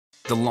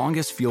The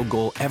longest field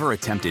goal ever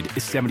attempted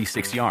is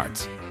 76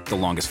 yards. The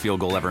longest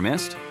field goal ever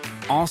missed?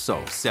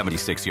 Also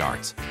 76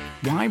 yards.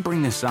 Why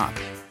bring this up?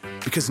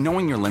 Because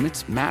knowing your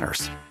limits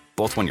matters,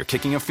 both when you're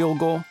kicking a field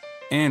goal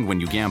and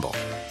when you gamble.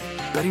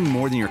 Betting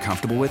more than you're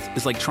comfortable with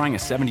is like trying a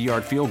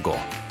 70-yard field goal.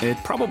 It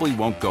probably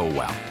won't go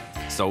well.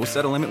 So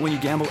set a limit when you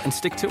gamble and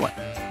stick to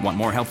it. Want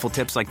more helpful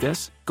tips like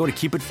this? Go to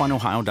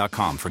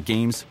keepitfunohio.com for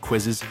games,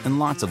 quizzes, and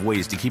lots of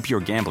ways to keep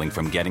your gambling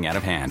from getting out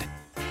of hand.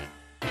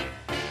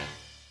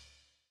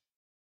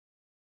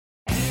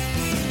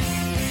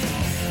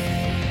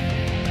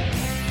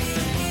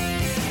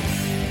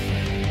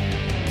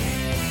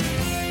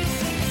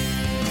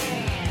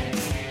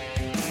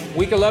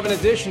 Week 11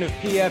 edition of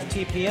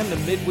PFTPM,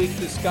 the midweek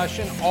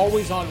discussion,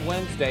 always on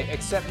Wednesday,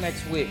 except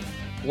next week.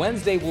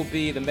 Wednesday will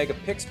be the Mega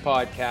Picks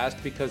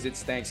podcast because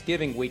it's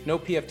Thanksgiving week. No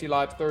PFT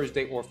Live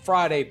Thursday or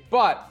Friday,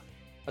 but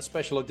a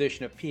special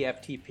edition of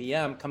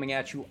PFTPM coming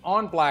at you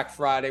on Black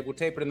Friday. We'll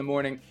tape it in the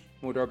morning, and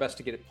we'll do our best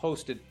to get it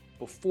posted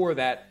before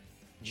that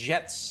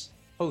Jets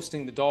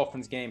hosting the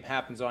Dolphins game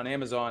happens on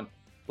Amazon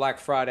Black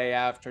Friday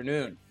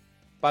afternoon.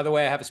 By the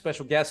way, I have a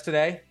special guest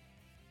today.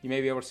 You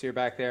may be able to see her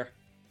back there.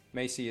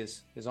 Macy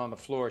is on the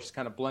floor. She's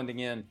kind of blending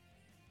in.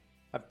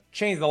 I've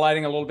changed the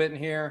lighting a little bit in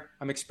here.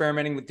 I'm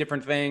experimenting with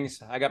different things.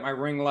 I got my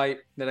ring light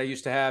that I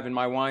used to have in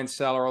my wine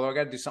cellar, although I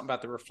got to do something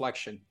about the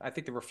reflection. I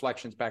think the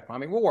reflection's back behind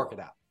me. We'll work it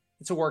out.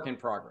 It's a work in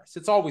progress.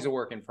 It's always a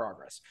work in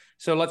progress.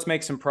 So let's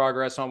make some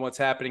progress on what's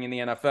happening in the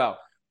NFL.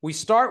 We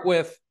start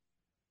with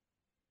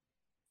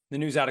the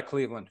news out of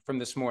Cleveland from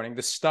this morning,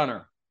 the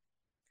stunner.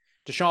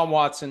 Deshaun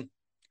Watson.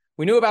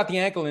 We knew about the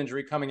ankle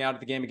injury coming out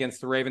of the game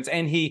against the Ravens,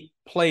 and he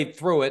played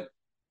through it.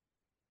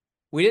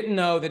 We didn't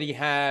know that he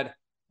had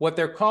what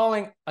they're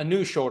calling a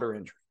new shoulder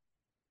injury,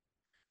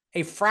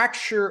 a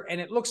fracture,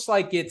 and it looks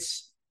like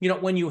it's,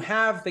 when you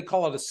have, they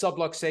call it a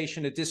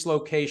subluxation, a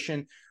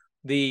dislocation,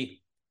 the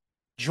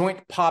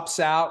joint pops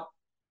out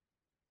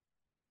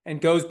and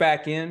goes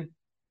back in.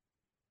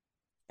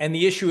 And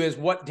the issue is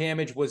what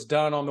damage was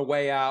done on the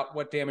way out,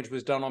 what damage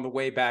was done on the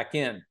way back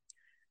in.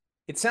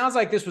 It sounds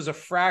like this was a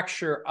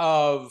fracture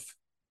of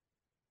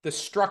the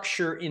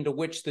structure into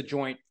which the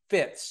joint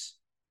fits.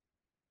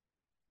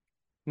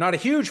 Not a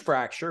huge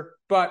fracture,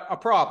 but a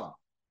problem.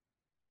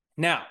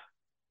 Now,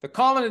 they're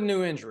calling it a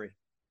new injury.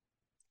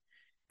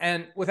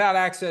 And without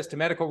access to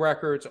medical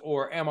records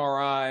or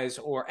MRIs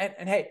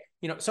and hey,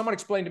 someone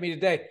explained to me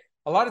today,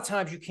 a lot of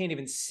times you can't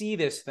even see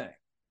this thing.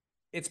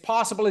 It's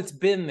possible it's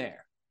been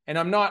there. And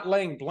I'm not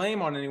laying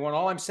blame on anyone.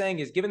 All I'm saying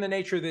is, given the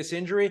nature of this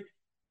injury,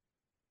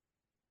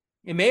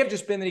 it may have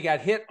just been that he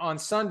got hit on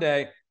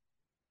Sunday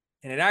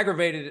and it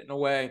aggravated it in a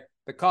way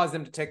that caused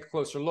them to take a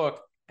closer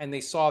look. And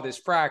they saw this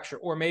fracture,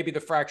 or maybe the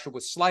fracture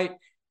was slight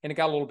and it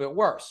got a little bit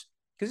worse.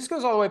 Because this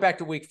goes all the way back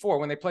to week 4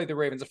 when they played the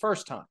Ravens the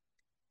first time.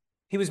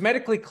 He was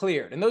medically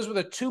cleared. And those were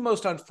the two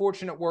most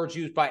unfortunate words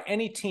used by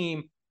any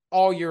team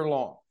all year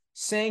long,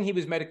 saying he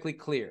was medically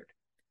cleared.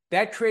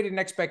 That created an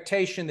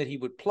expectation that he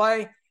would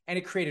play, and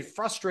it created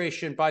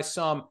frustration by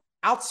some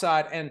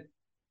outside and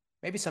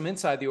maybe some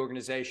inside the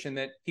organization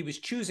that he was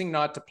choosing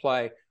not to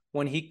play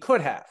when he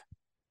could have.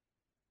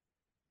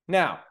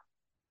 Now,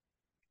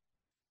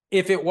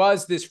 if it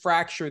was this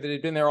fracture that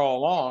had been there all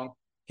along,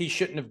 he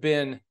shouldn't have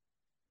been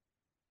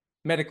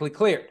medically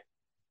cleared.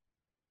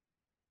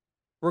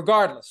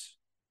 Regardless,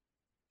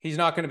 he's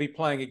not going to be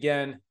playing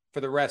again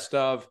for the rest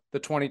of the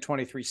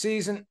 2023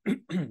 season.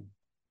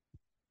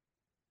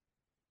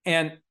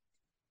 And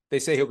they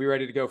say he'll be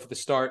ready to go for the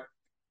start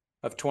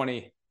of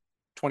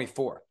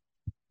 2024.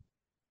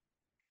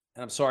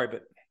 And I'm sorry,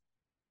 but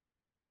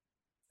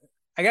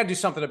I got to do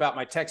something about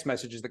my text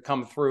messages that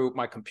come through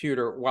my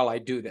computer while I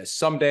do this.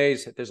 Some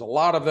days, there's a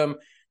lot of them.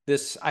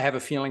 This, I have a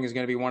feeling, is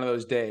going to be one of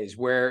those days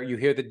where you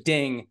hear the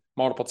ding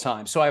multiple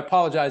times. So I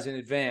apologize in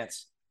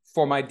advance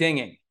for my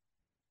dinging.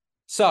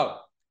 So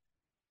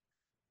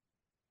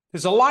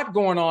there's a lot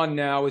going on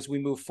now as we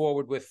move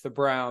forward with the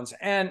Browns.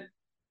 And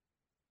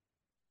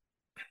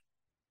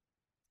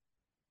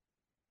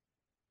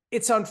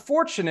it's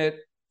unfortunate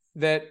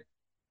that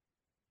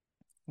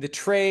the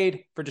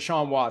trade for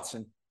Deshaun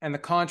Watson and the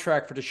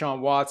contract for Deshaun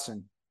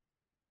Watson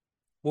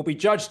will be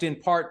judged in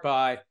part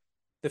by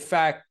the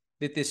fact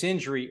that this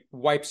injury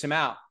wipes him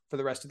out for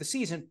the rest of the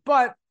season.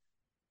 But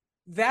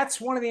that's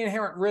one of the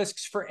inherent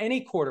risks for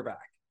any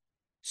quarterback.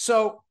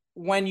 So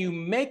when you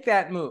make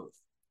that move,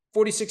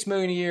 $46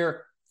 million a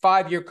year,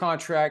 5-year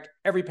contract,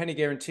 every penny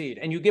guaranteed,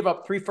 and you give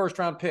up 3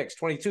 first-round picks,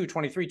 22,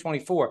 23,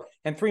 24,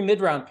 and 3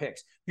 mid-round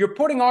picks, you're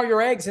putting all your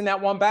eggs in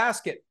that one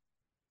basket.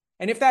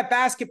 And if that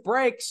basket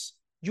breaks,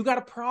 you got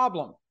a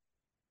problem.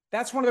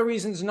 That's one of the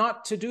reasons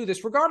not to do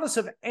this. Regardless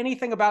of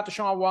anything about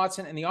Deshaun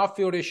Watson and the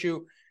off-field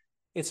issue,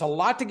 it's a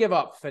lot to give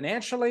up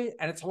financially,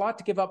 and it's a lot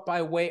to give up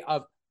by way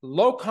of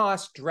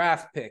low-cost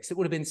draft picks. It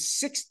would have been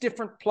 6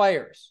 different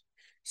players,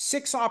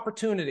 6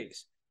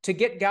 opportunities to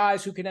get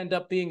guys who could end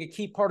up being a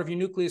key part of your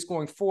nucleus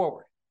going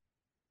forward.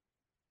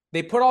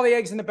 They put all the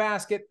eggs in the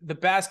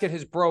basket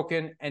has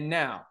broken, and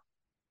now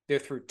they're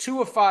through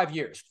 2 of 5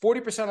 years,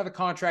 40% of the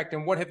contract,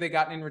 and what have they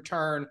gotten in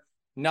return?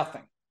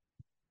 Nothing.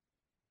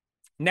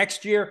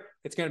 Next year,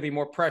 it's going to be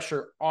more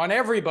pressure on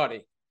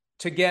everybody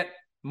to get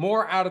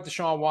more out of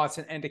Deshaun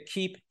Watson and to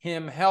keep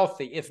him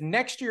healthy. If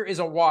next year is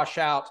a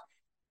washout,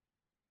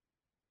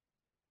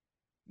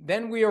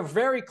 then we are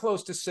very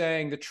close to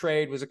saying the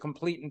trade was a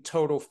complete and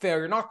total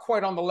failure. Not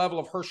quite on the level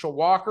of Herschel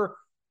Walker,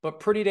 but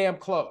pretty damn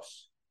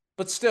close.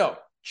 But still,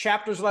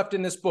 chapters left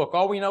in this book.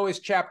 All we know is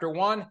chapter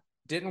 1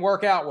 didn't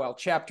work out well.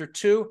 Chapter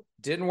 2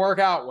 didn't work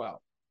out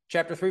well.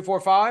 Chapter 3,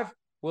 4, 5,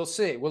 we'll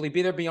see. Will he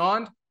be there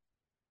beyond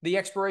the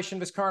expiration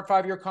of his current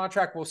 5-year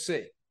contract? We'll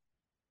see.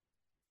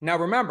 Now,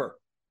 remember,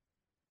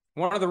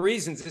 one of the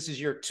reasons this is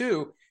year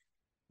 2,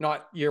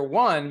 not year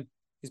 1,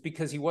 is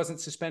because he wasn't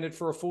suspended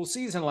for a full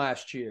season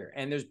last year.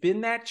 And there's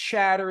been that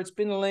chatter. It's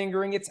been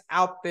lingering. It's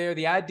out there.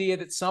 The idea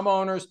that some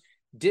owners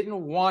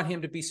didn't want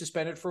him to be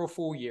suspended for a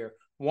full year,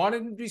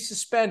 wanted him to be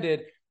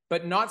suspended,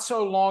 but not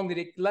so long that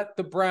it let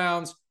the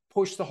Browns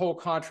push the whole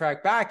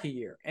contract back a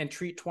year and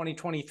treat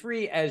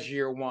 2023 as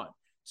year 1.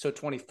 So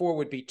 24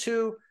 would be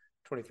 2,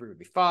 23 would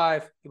be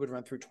 5. It would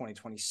run through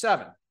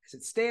 2027. As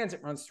it stands,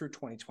 it runs through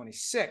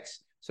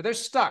 2026. So they're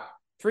stuck.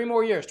 3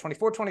 more years,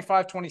 24,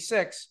 25,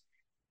 26.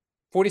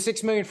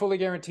 $46 million fully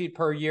guaranteed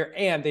per year,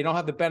 and they don't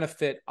have the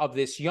benefit of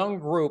this young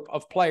group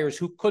of players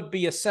who could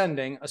be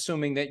ascending,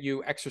 assuming that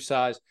you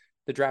exercise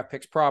the draft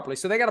picks properly.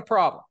 So they got a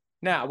problem.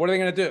 Now, what are they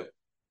going to do?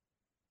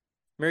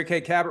 Mary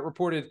Kay Cabot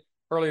reported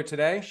earlier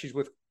today, she's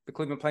with the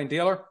Cleveland Plain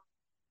Dealer,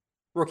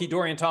 rookie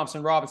Dorian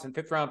Thompson-Robinson,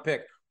 5th-round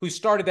pick, who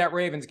started that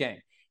Ravens game.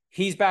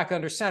 He's back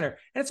under center.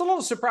 And it's a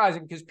little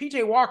surprising because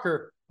P.J.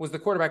 Walker was the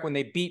quarterback when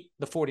they beat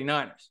the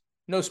 49ers.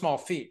 No small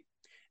feat.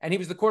 And he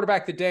was the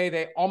quarterback the day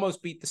they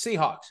almost beat the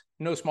Seahawks.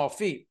 No small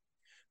feat.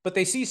 But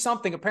they see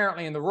something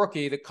apparently in the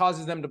rookie that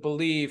causes them to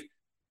believe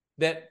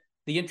that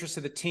the interests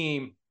of the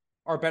team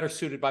are better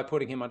suited by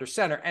putting him under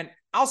center. And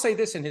I'll say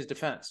this in his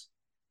defense.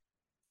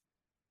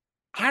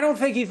 I don't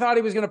think he thought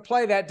he was going to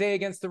play that day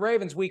against the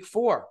Ravens week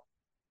 4.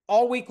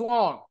 All week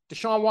long,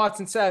 Deshaun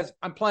Watson says,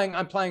 I'm playing.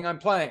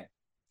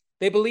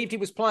 They believed he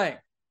was playing.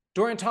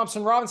 Dorian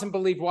Thompson-Robinson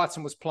believed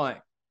Watson was playing.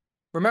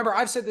 Remember,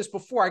 I've said this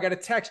before. I got a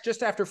text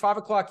just after 5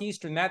 o'clock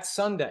Eastern that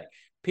Sunday.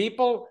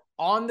 People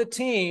on the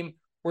team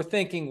were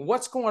thinking,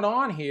 what's going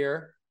on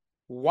here?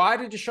 Why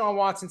did Deshaun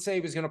Watson say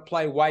he was going to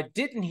play? Why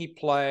didn't he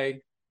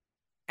play?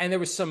 And there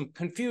was some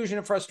confusion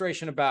and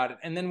frustration about it.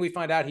 And then we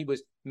find out he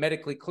was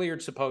medically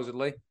cleared,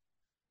 supposedly.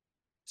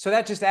 So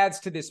that just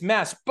adds to this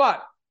mess.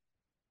 But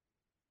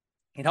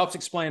it helps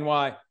explain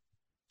why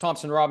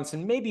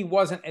Thompson-Robinson maybe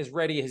wasn't as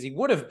ready as he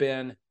would have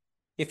been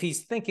if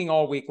he's thinking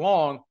all week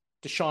long,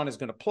 Deshaun is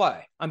going to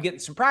play. I'm getting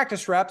some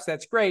practice reps.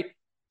 That's great,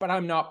 but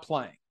I'm not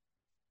playing.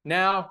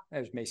 Now,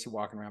 there's Macy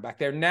walking around back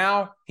there.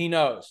 Now he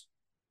knows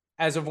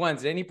as of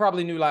Wednesday, and he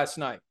probably knew last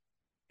night.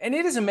 And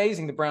it is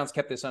amazing the Browns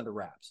kept this under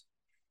wraps.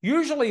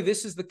 Usually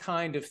this is the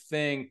kind of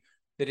thing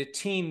that a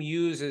team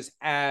uses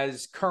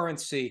as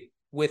currency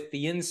with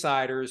the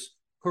insiders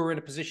who are in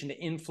a position to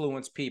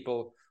influence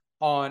people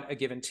on a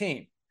given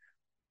team.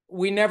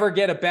 We never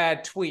get a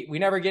bad tweet. We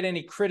never get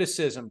any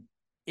criticism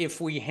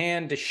if we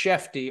hand to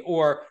Shefty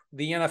or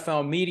the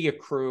NFL media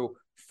crew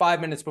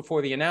 5 minutes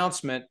before the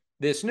announcement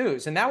this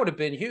news. And that would have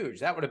been huge.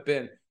 That would have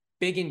been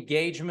big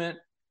engagement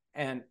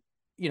and,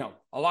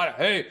 a lot of,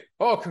 hey,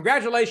 oh,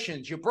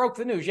 congratulations, you broke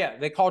the news. Yeah,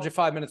 they called you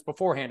 5 minutes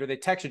beforehand or they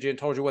texted you and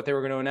told you what they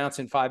were going to announce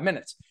in 5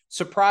 minutes.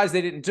 Surprised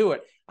they didn't do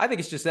it. I think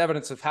it's just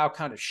evidence of how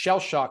kind of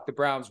shell-shocked the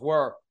Browns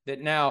were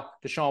that now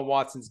Deshaun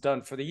Watson's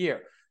done for the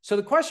year. So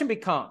the question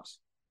becomes,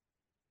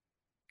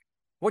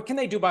 what can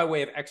they do by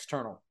way of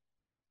external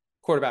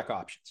quarterback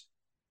options?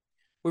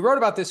 We wrote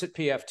about this at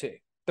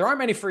PFT. There aren't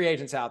many free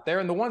agents out there,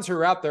 and the ones who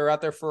are out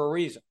there for a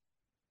reason.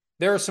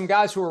 There are some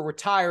guys who are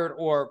retired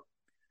or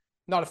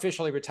not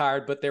officially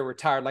retired, but they're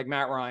retired, like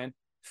Matt Ryan.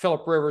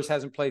 Phillip Rivers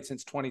hasn't played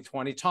since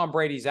 2020. Tom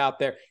Brady's out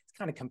there. It's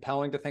kind of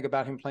compelling to think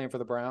about him playing for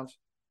the Browns.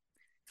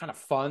 Kind of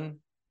fun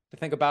to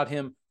think about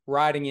him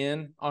riding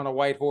in on a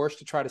white horse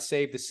to try to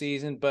save the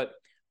season, but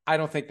I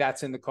don't think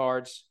that's in the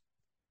cards.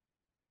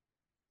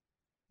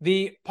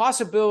 The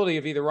possibility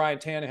of either Ryan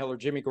Tannehill or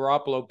Jimmy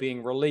Garoppolo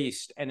being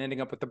released and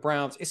ending up with the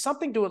Browns is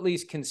something to at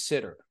least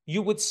consider.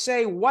 You would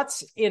say,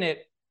 what's in it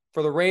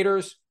for the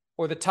Raiders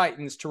or the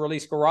Titans to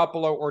release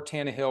Garoppolo or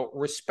Tannehill,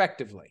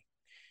 respectively?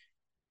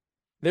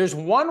 There's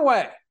one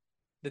way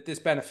that this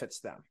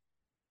benefits them.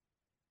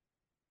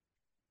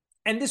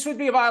 And this would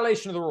be a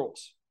violation of the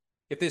rules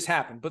if this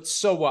happened, but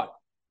so what?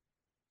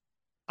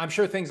 I'm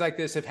sure things like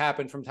this have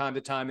happened from time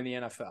to time in the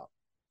NFL.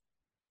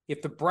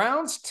 If the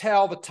Browns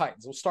tell the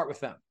Titans, we'll start with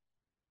them.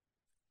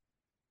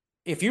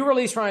 If you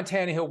release Ryan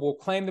Tannehill, we'll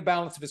claim the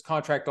balance of his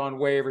contract on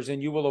waivers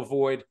and you will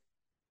avoid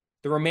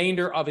the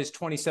remainder of his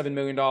 $27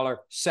 million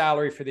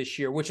salary for this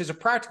year, which as a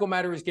practical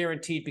matter is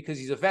guaranteed because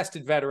he's a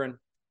vested veteran.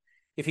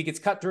 If he gets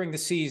cut during the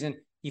season,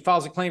 he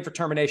files a claim for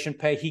termination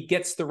pay, he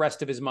gets the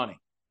rest of his money.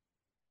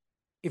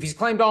 If he's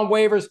claimed on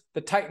waivers,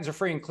 the Titans are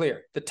free and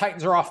clear. The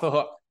Titans are off the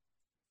hook.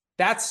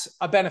 That's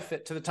a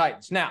benefit to the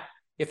Titans. Now,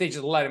 if they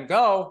just let him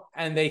go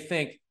and they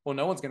think, well,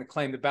 no one's going to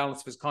claim the balance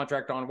of his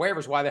contract on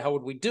waivers, why the hell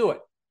would we do it?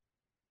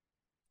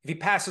 If he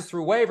passes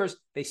through waivers,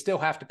 they still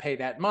have to pay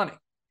that money.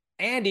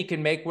 and he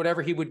can make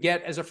whatever he would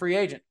get as a free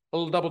agent, a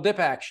little double dip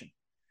action.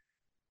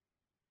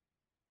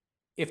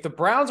 If the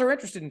Browns are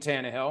interested in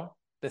Tannehill,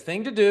 the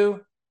thing to do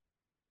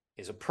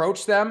is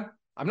approach them.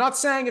 I'm not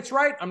saying it's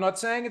right. I'm not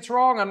saying it's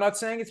wrong. I'm not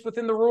saying it's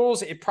within the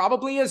rules. It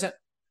probably isn't.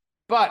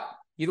 But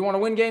you either want to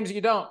win games or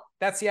you don't.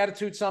 That's the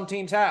attitude some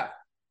teams have.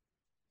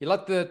 You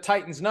let the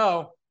Titans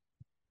know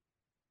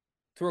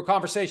through a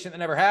conversation that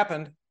never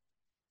happened,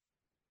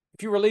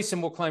 if you release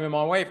him, we'll claim him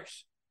on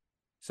waivers.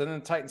 So then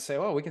the Titans say,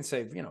 well, we can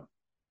save, $12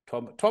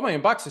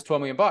 million is $12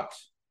 million.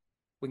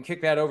 We can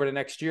kick that over to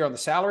next year on the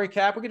salary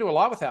cap. We can do a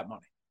lot with that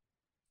money.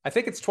 I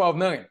think it's $12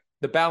 million,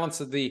 the balance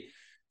of the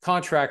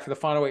contract for the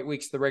final 8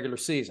 weeks of the regular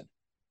season.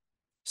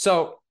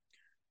 So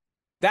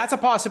that's a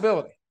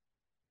possibility.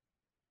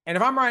 And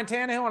if I'm Ryan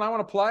Tannehill and I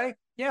want to play,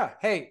 yeah,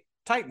 hey,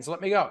 Titans,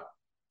 let me go.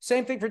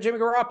 Same thing for Jimmy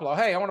Garoppolo.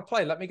 Hey, I want to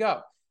play, let me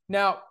go.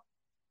 Now,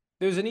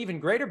 there's an even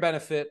greater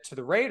benefit to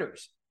the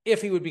Raiders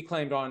if he would be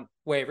claimed on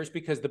waivers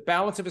because the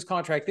balance of his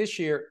contract this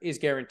year is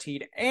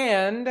guaranteed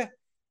and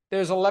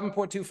there's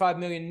 $11.25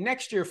 million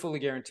next year fully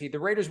guaranteed. The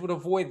Raiders would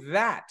avoid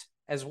that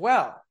as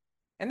well.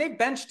 And they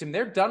benched him.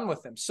 They're done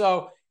with him.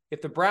 So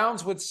if the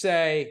Browns would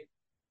say,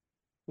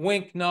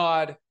 wink,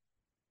 nod,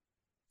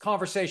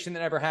 conversation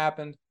that never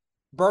happened,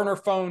 burner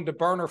phone to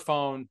burner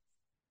phone,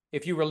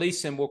 if you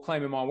release him, we'll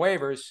claim him on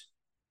waivers.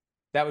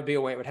 That would be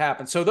a way it would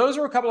happen. So those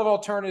are a couple of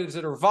alternatives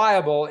that are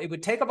viable. It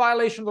would take a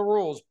violation of the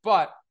rules,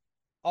 but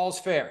all's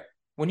fair.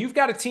 When you've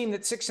got a team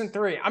that's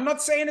 6-3, I'm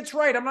not saying it's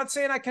right. I'm not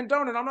saying I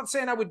condone it. I'm not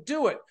saying I would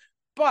do it.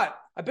 But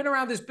I've been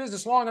around this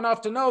business long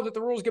enough to know that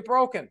the rules get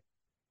broken.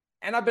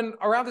 And I've been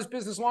around this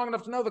business long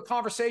enough to know the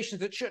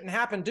conversations that shouldn't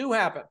happen do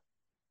happen.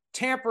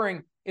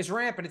 Tampering is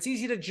rampant. It's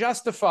easy to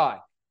justify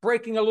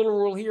breaking a little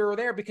rule here or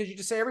there because you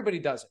just say everybody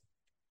does it.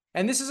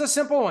 And this is a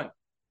simple one.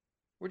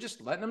 We're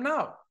just letting them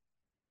know.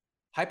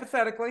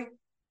 Hypothetically,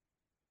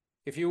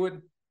 if you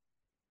would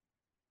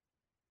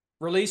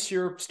release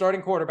your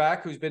starting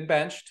quarterback who's been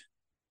benched,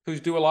 who's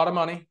due a lot of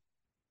money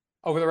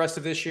over the rest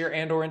of this year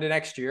and or into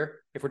next year,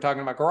 if we're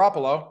talking about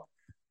Garoppolo,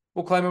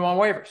 we'll claim him on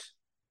waivers.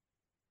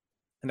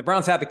 And the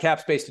Browns have the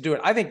cap space to do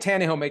it. I think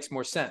Tannehill makes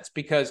more sense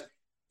because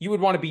you would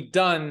want to be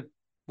done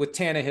with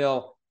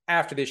Tannehill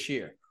after this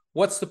year.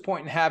 What's the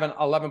point in having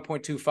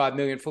 $11.25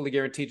 million fully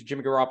guaranteed to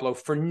Jimmy Garoppolo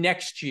for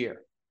next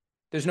year?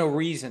 There's no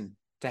reason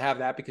to have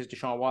that because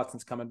Deshaun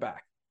Watson's coming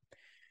back.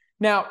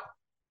 Now,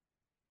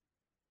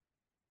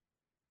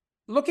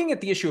 looking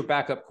at the issue of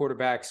backup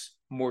quarterbacks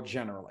more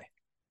generally,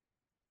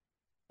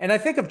 and I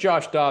think of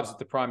Josh Dobbs as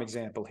the prime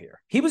example here.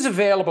 He was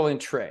available in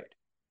trade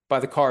by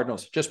the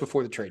Cardinals just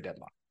before the trade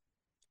deadline.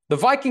 The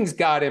Vikings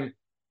got him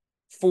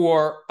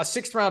for a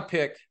 6th-round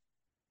pick,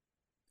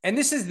 and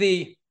this is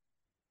the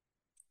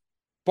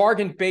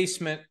bargain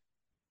basement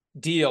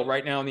deal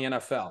right now in the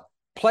NFL.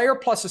 Player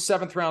plus a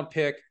 7th-round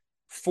pick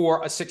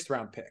for a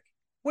 6th-round pick.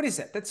 What is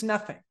that? That's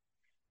nothing.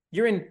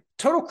 You're in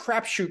total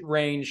crapshoot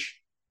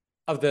range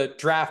of the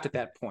draft at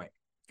that point.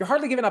 You're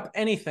hardly giving up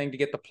anything to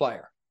get the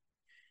player.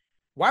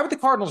 Why would the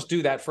Cardinals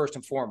do that first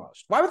and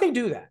foremost? Why would they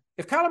do that?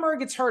 If Kyler Murray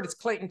gets hurt, it's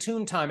Clayton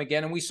Tune time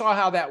again, and we saw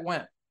how that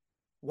went.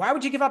 Why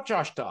would you give up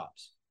Josh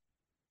Dobbs?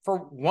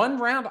 For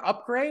 1-round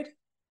upgrade?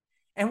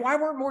 And why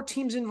weren't more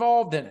teams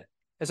involved in it?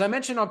 As I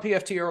mentioned on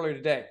PFT earlier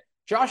today,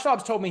 Josh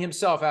Dobbs told me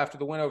himself after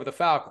the win over the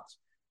Falcons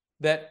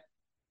that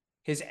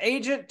his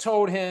agent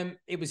told him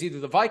it was either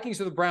the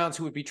Vikings or the Browns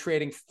who would be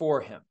trading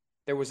for him.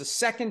 There was a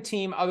second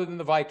team other than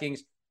the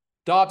Vikings.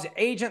 Dobbs'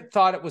 agent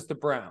thought it was the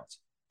Browns.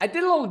 I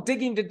did a little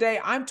digging today.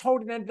 I'm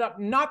told it ended up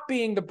not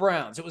being the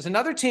Browns. It was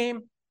another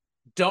team.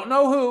 Don't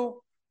know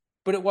who,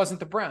 but it wasn't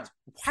the Browns.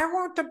 Why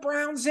weren't the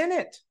Browns in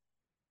it?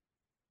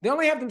 They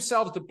only have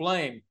themselves to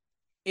blame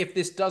if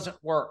this doesn't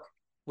work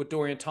with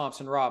Dorian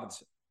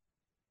Thompson-Robinson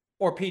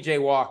or P.J.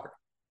 Walker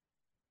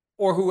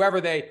or whoever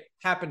they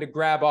happen to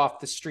grab off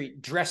the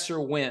street, Dresser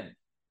Wynn,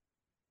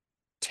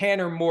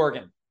 Tanner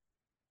Morgan,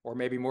 or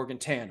maybe Morgan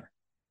Tanner,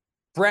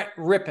 Brett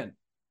Rippon.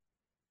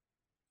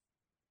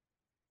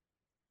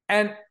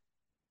 And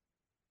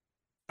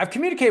I've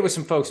communicated with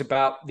some folks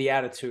about the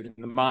attitude and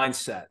the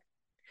mindset.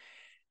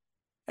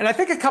 And I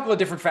think a couple of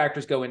different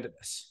factors go into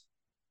this.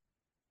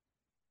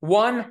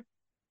 One,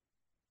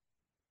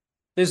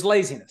 there's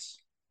laziness.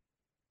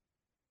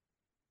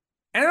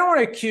 And I don't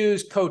want to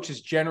accuse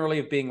coaches generally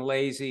of being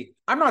lazy.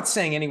 I'm not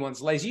saying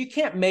anyone's lazy. You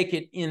can't make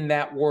it in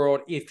that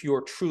world if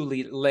you're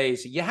truly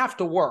lazy. You have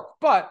to work.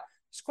 But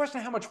it's a question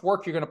of how much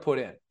work you're going to put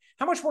in.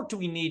 How much work do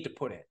we need to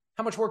put in?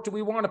 How much work do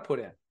we want to put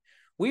in?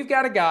 We've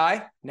got a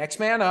guy, next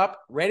man up,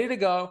 ready to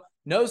go,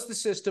 knows the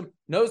system,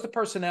 knows the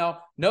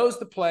personnel, knows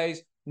the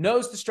plays,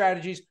 knows the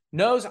strategies,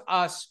 knows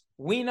us.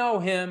 We know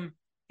him.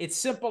 It's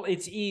simple.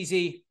 It's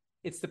easy.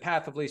 It's the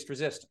path of least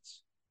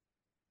resistance.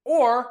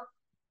 Or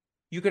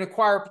you can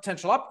acquire a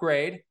potential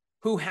upgrade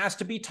who has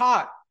to be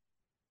taught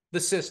the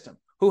system,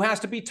 who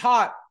has to be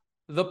taught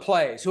the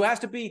plays, who has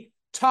to be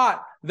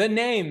taught the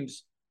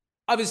names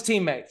of his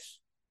teammates,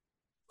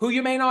 who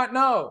you may not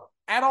know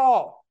at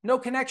all, no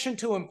connection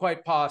to him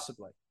quite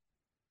possibly.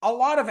 A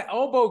lot of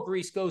elbow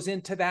grease goes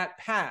into that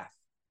path.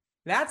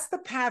 That's the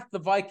path the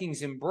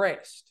Vikings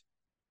embraced.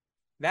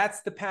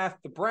 That's the path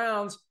the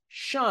Browns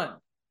shunned.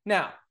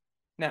 Now,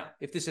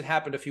 if this had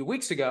happened a few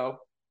weeks ago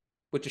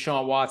with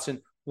Deshaun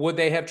Watson, would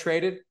they have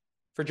traded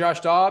for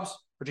Josh Dobbs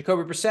or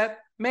Jacoby Brissett?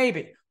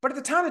 Maybe. But at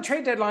the time the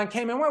trade deadline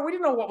came in, well, we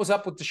didn't know what was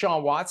up with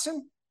Deshaun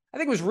Watson. I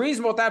think it was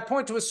reasonable at that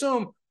point to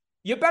assume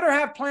you better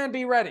have plan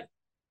B ready.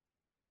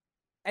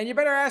 And you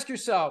better ask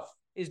yourself,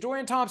 is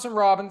Dorian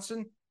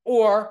Thompson-Robinson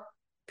or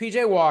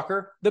PJ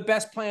Walker the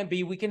best plan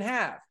B we can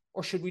have?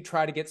 Or should we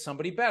try to get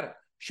somebody better?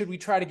 Should we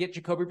try to get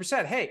Jacoby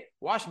Brissett? Hey,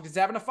 Washington's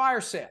having a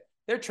fire sale.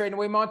 They're trading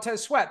away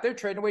Montez Sweat. They're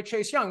trading away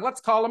Chase Young.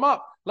 Let's call them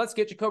up. Let's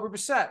get Jacoby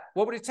Brissett.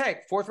 What would it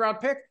take? 4th-round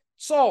pick?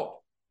 Sold.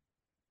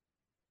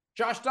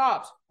 Josh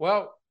Dobbs.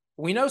 Well,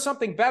 we know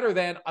something better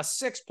than a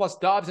 6 plus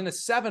Dobbs and a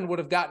 7 would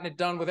have gotten it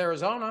done with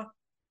Arizona.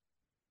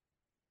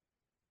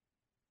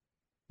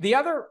 The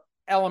other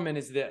element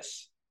is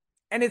this,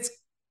 and it's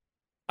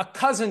a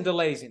cousin to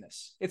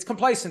laziness. It's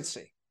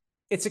complacency.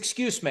 It's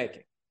excuse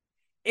making.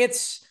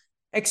 It's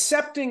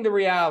accepting the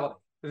reality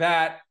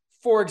that,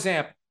 for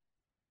example,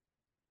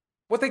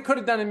 what they could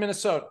have done in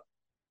Minnesota.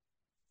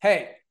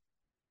 Hey,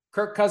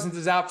 Kirk Cousins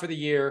is out for the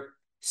year.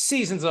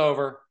 Season's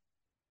over.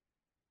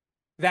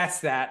 That's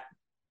that.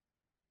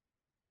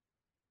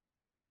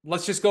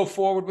 Let's just go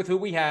forward with who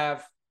we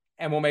have,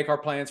 and we'll make our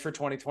plans for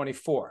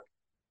 2024.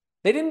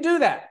 They didn't do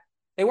that.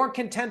 They weren't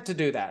content to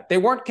do that. They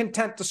weren't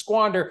content to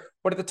squander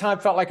what at the time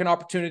felt like an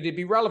opportunity to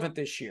be relevant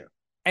this year.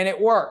 And it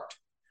worked.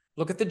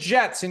 Look at the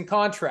Jets in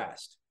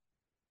contrast.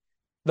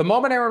 The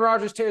moment Aaron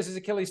Rodgers tears his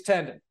Achilles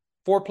tendon,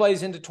 4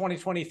 plays into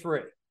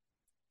 2023,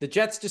 the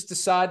Jets just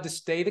decide to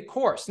stay the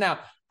course. Now,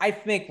 I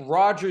think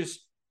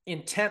Rodgers'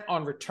 intent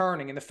on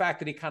returning and the fact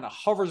that he kind of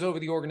hovers over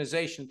the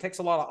organization, takes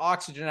a lot of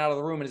oxygen out of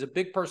the room and is a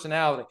big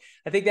personality,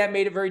 I think that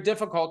made it very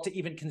difficult to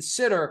even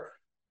consider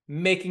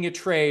making a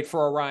trade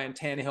for a Ryan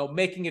Tannehill,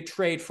 making a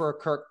trade for a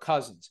Kirk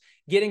Cousins,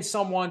 getting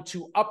someone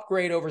to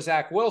upgrade over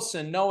Zach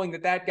Wilson, knowing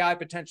that that guy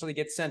potentially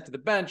gets sent to the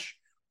bench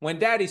when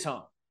daddy's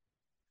home.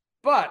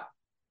 But,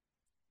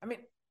 I mean,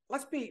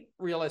 let's be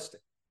realistic.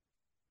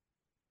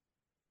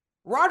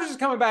 Rodgers is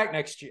coming back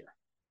next year.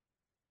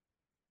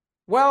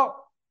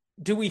 Well,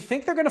 do we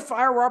think they're going to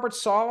fire Robert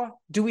Saleh?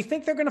 Do we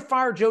think they're going to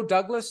fire Joe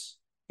Douglas?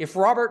 If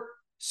Robert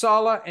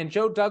Saleh and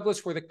Joe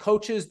Douglas were the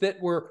coaches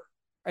that were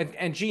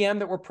and GM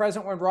that were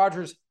present when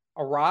Rodgers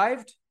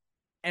arrived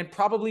and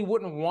probably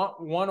wouldn't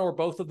want one or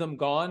both of them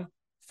gone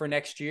for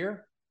next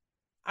year?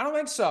 I don't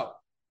think so.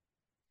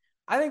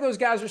 I think those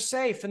guys are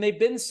safe, and they've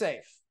been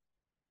safe.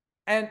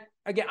 And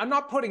again, I'm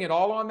not putting it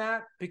all on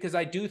that, because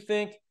I do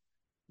think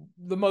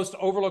the most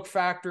overlooked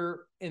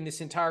factor in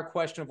this entire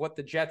question of what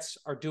the Jets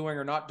are doing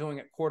or not doing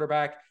at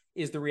quarterback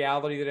is the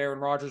reality that Aaron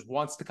Rodgers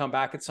wants to come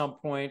back at some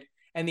point.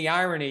 And the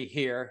irony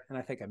here, and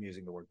I think I'm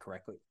using the word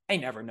correctly, I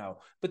never know,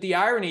 but the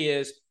irony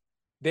is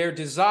their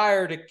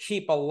desire to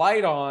keep a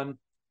light on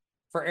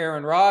for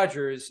Aaron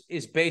Rodgers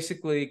is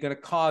basically going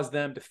to cause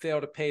them to fail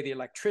to pay the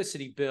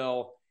electricity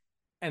bill,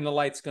 and the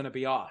light's going to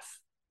be off.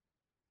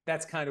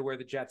 That's kind of where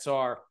the Jets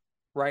are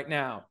right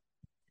now.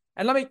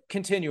 And let me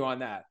continue on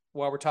that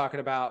while we're talking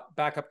about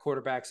backup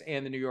quarterbacks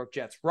and the New York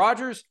Jets.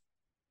 Rodgers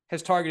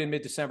has targeted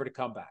mid-December to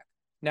come back.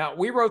 Now,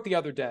 we wrote the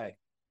other day,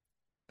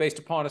 based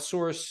upon a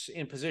source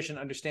in position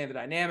to understand the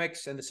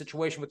dynamics and the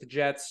situation with the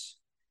Jets,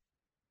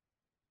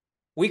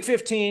 Week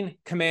 15,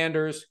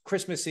 Commanders,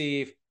 Christmas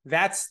Eve,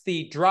 that's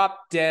the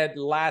drop-dead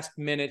last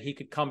minute he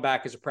could come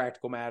back as a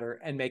practical matter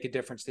and make a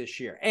difference this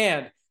year.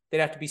 And they'd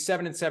have to be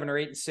 7-7 or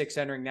 8-6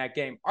 entering that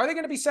game. Are they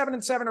going to be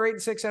 7-7 or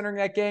 8-6 entering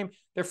that game?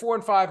 They're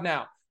 4-5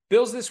 now.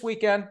 Bills this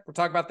weekend. We'll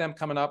talk about them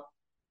coming up.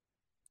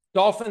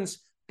 Dolphins,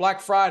 Black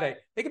Friday.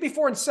 They could be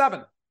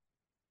 4-7.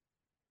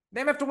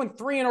 They have to win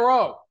 3 in a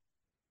row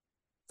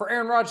for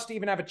Aaron Rodgers to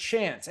even have a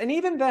chance. And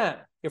even then,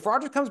 if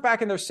Rodgers comes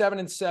back and they're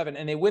 7-7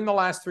 and they win the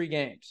last 3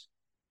 games,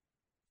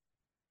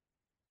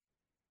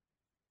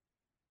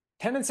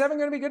 10-7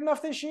 going to be good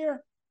enough this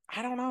year?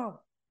 I don't know.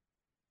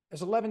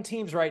 There's 11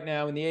 teams right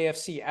now in the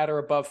AFC at or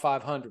above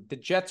 500. The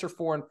Jets are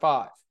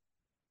 4-5.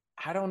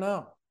 I don't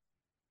know.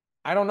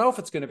 I don't know if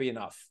it's going to be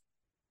enough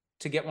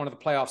to get one of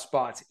the playoff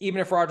spots,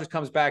 even if Rodgers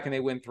comes back and they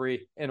win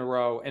 3 in a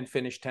row and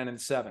finish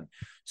 10-7.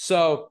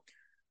 So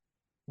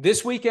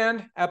this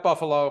weekend at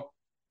Buffalo,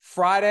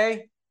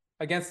 Friday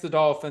against the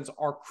Dolphins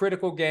are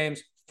critical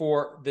games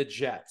for the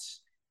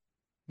Jets.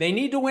 They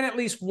need to win at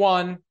least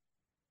one.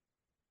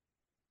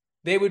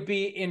 They would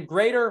be in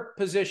greater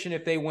position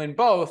if they win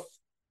both,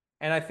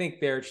 and I think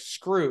they're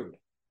screwed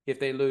if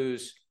they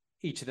lose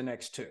each of the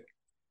next 2.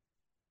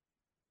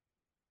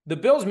 The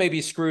Bills may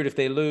be screwed if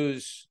they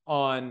lose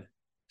on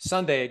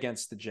Sunday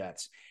against the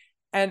Jets.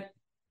 And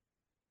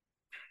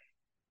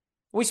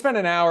we spent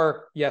an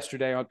hour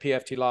yesterday on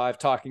PFT Live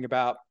talking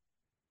about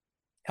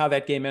how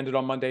that game ended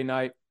on Monday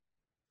night,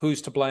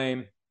 who's to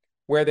blame,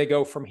 where they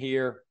go from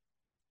here.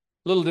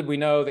 Little did we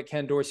know that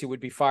Ken Dorsey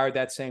would be fired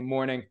that same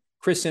morning.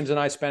 Chris Sims and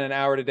I spent an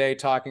hour today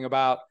talking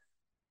about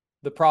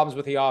the problems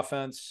with the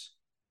offense,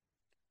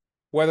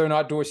 whether or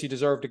not Dorsey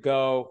deserved to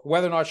go,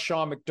 whether or not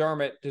Sean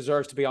McDermott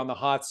deserves to be on the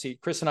hot seat.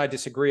 Chris and I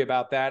disagree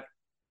about that.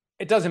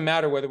 It doesn't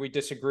matter whether we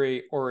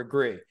disagree or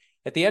agree.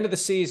 At the end of the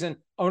season,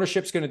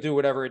 ownership's going to do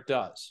whatever it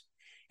does.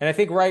 And I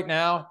think right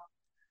now,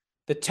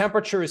 the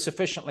temperature is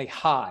sufficiently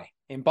high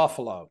in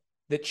Buffalo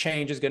that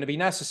change is going to be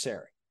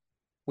necessary.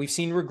 We've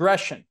seen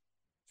regression.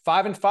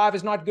 5-5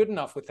 is not good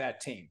enough with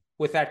that team,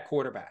 with that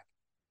quarterback.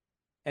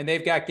 And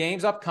they've got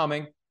games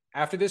upcoming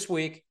after this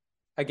week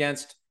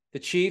against the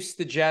Chiefs,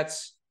 the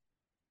Jets,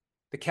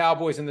 the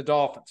Cowboys, and the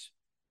Dolphins.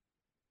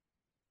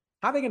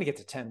 How are they going to get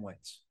to 10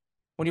 wins?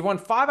 When you've won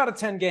 5 out of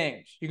 10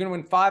 games, you're going to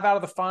win 5 out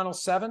of the final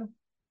 7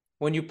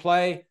 when you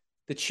play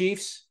the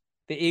Chiefs,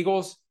 the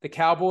Eagles, the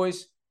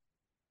Cowboys,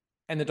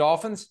 and the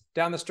Dolphins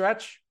down the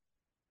stretch?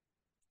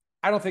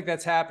 I don't think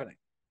that's happening.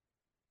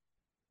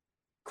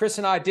 Chris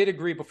and I did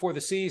agree before the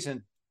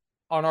season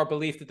on our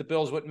belief that the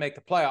Bills wouldn't make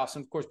the playoffs.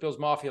 And of course, Bills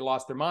Mafia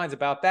lost their minds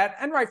about that,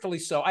 and rightfully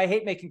so. I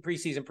hate making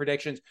preseason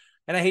predictions,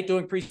 and I hate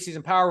doing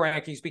preseason power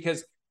rankings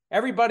because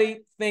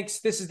everybody thinks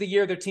this is the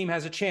year their team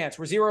has a chance.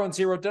 We're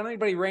 0-0. Don't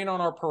anybody rain on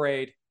our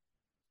parade.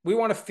 We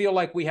want to feel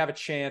like we have a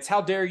chance.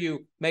 How dare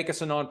you make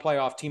us a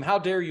non-playoff team? How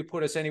dare you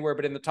put us anywhere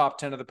but in the top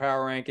 10 of the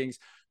power rankings?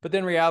 But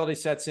then reality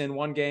sets in.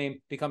 1 game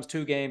becomes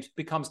 2 games,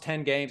 becomes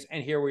 10 games,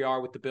 and here we are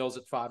with the Bills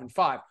at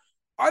 5-5.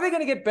 Are they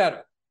going to get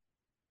better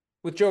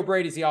with Joe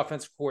Brady as the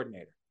offensive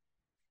coordinator?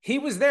 He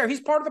was there.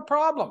 He's part of the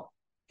problem.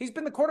 He's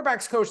been the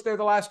quarterback's coach there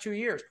the last 2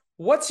 years.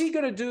 What's he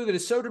going to do that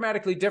is so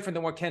dramatically different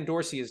than what Ken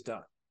Dorsey has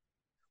done?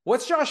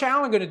 What's Josh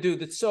Allen going to do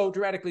that's so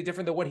dramatically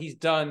different than what he's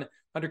done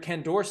under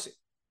Ken Dorsey?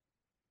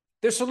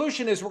 Their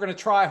solution is we're going to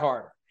try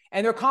harder.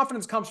 And their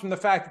confidence comes from the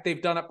fact that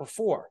they've done it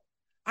before.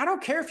 I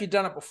don't care if you've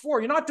done it before.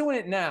 You're not doing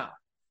it now.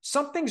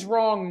 Something's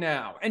wrong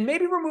now. And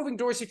maybe removing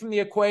Dorsey from the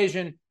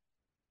equation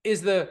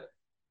is the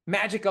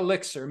magic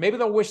elixir. Maybe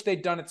they'll wish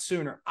they'd done it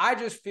sooner. I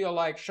just feel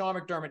like Sean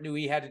McDermott knew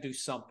he had to do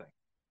something.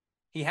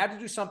 He had to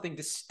do something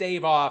to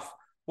stave off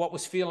what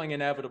was feeling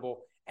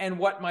inevitable and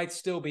what might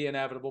still be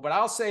inevitable. But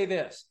I'll say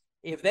this.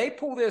 If they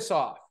pull this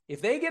off,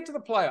 if they get to the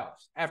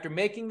playoffs after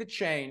making the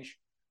change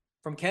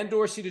from Ken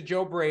Dorsey to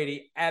Joe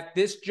Brady at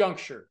this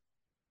juncture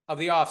of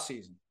the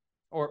offseason,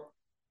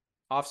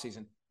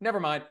 never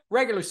mind,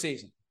 regular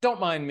season. Don't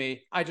mind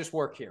me. I just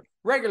work here.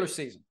 Regular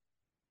season.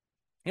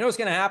 You know what's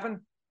going to happen?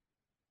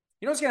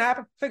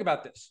 Think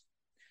about this.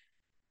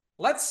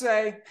 Let's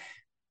say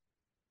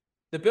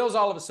the Bills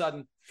all of a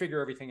sudden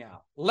figure everything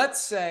out.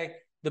 Let's say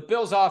the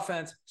Bills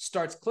offense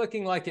starts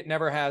clicking like it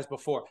never has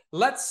before.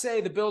 Let's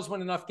say the Bills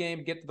win enough game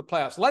to get to the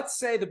playoffs. Let's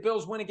say the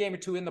Bills win a game or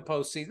 2 in the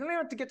postseason. They don't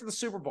have to get to the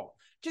Super Bowl.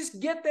 Just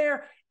get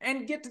there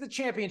and get to the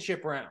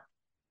championship round.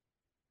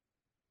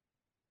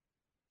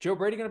 Joe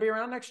Brady going to be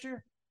around next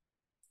year?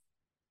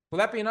 Will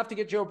that be enough to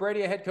get Joe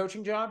Brady a head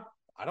coaching job?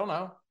 I don't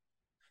know.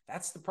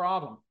 That's the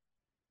problem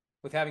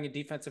with having a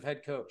defensive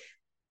head coach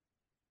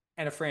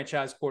and a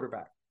franchise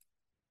quarterback.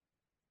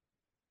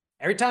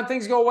 Every time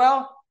things go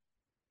well,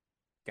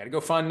 got to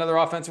go find another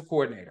offensive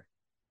coordinator.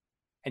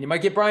 And you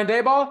might get Brian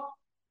Daboll.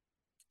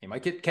 You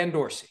might get Ken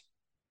Dorsey.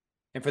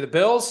 And for the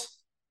Bills,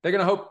 they're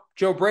going to hope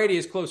Joe Brady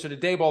is closer to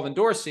Daboll than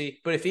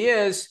Dorsey. But if he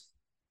is,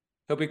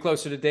 he'll be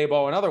closer to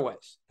Daboll in other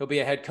ways. He'll be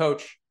a head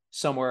coach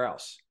somewhere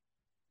else.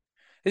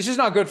 It's just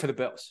not good for the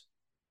Bills.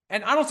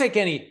 And I don't take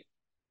any,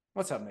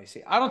 what's up,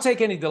 Macy? I don't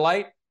take any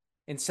delight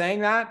in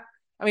saying that.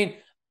 I mean,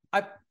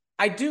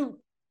 I do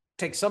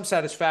take some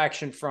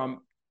satisfaction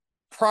from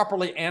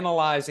properly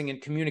analyzing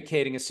and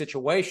communicating a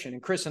situation.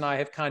 And Chris and I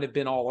have kind of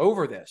been all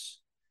over this.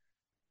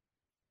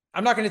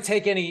 I'm not going to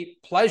take any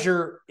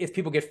pleasure if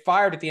people get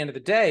fired at the end of the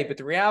day, but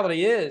the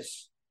reality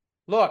is,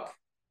 look,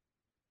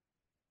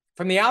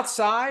 from the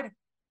outside,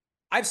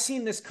 I've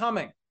seen this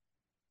coming.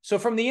 So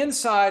from the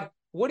inside,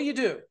 what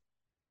do?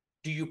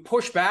 Do you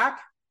push back?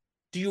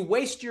 Do you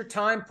waste your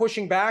time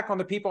pushing back on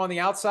the people on the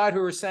outside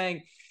who are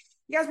saying,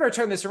 you guys better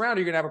turn this around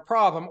or you're going to have a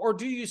problem? Or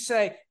do you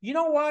say, you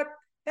know what?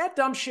 That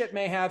dumb shit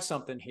may have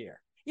something here.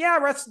 Yeah,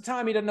 the rest of the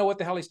time he doesn't know what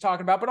the hell he's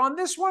talking about. But on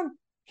this one,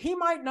 he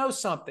might know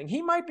something.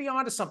 He might be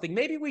onto something.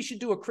 Maybe we should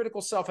do a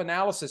critical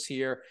self-analysis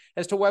here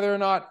as to whether or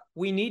not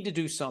we need to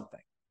do something.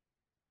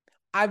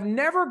 I've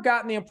never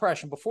gotten the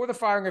impression before the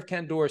firing of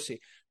Ken Dorsey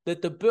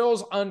that the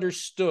Bills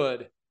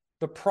understood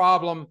the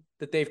problem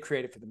that they've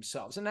created for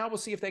themselves. And now we'll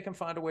see if they can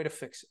find a way to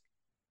fix it.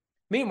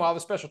 Meanwhile, the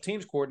special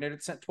teams coordinator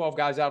sent 12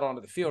 guys out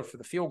onto the field for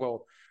the field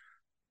goal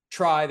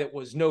try that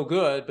was no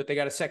good, but they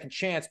got a second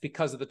chance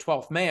because of the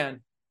 12th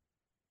man.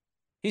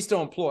 He's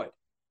still employed.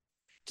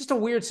 Just a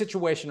weird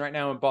situation right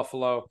now in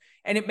Buffalo.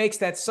 And it makes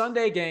that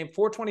Sunday game,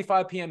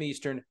 4:25 p.m.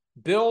 Eastern,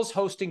 Bills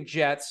hosting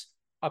Jets,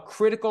 a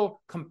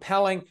critical,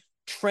 compelling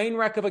train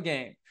wreck of a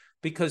game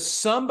because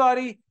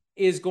somebody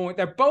is going,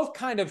 they're both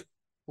kind of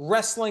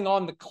wrestling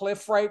on the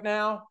cliff right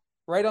now,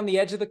 right on the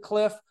edge of the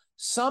cliff.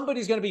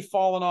 Somebody's going to be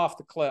falling off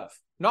the cliff.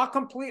 Not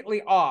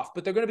completely off,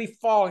 but they're going to be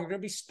falling. They're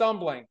going to be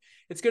stumbling.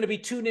 It's going to be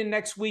tuned in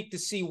next week to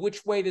see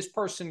which way this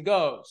person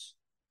goes.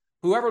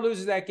 Whoever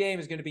loses that game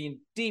is going to be in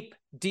deep,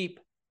 deep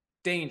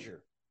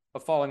danger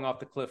of falling off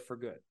the cliff for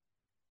good.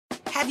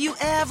 Have you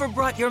ever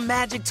brought your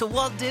magic to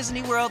Walt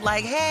Disney World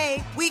like,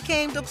 hey, we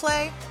came to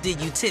play? Did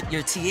you tip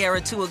your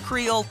tiara to a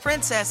Creole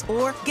princess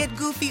or get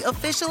goofy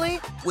officially?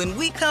 When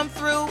we come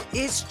through,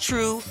 it's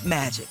true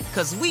magic,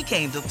 because we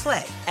came to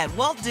play at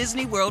Walt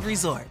Disney World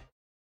Resort.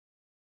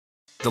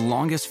 The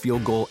longest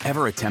field goal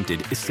ever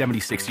attempted is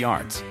 76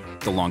 yards.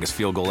 The longest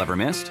field goal ever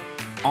missed?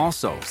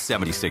 Also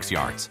 76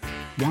 yards.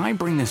 Why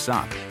bring this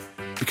up?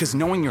 Because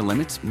knowing your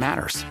limits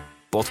matters,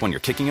 both when you're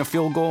kicking a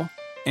field goal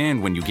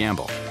and when you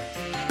gamble.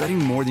 Betting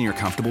more than you're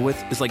comfortable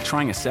with is like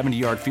trying a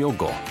 70-yard field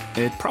goal.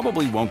 It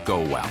probably won't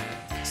go well.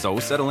 So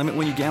set a limit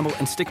when you gamble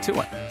and stick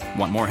to it.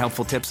 Want more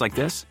helpful tips like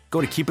this?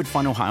 Go to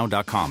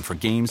keepitfunohio.com for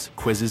games,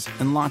 quizzes,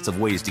 and lots of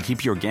ways to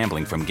keep your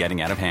gambling from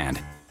getting out of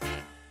hand.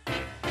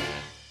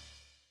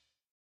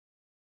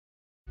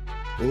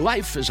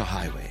 Life is a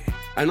highway,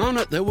 and on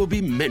it there will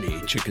be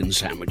many chicken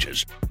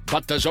sandwiches.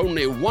 But there's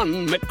only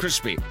one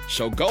McCrispy.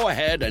 So go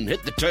ahead and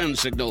hit the turn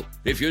signal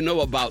if you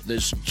know about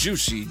this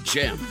juicy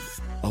gem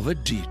of a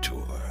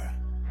detour.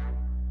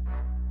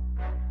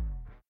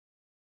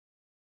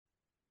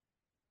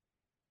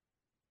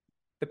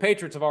 The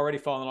Patriots have already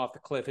fallen off the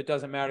cliff. It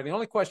doesn't matter. The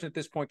only question at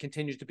this point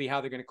continues to be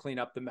how they're going to clean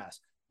up the mess.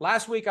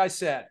 Last week I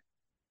said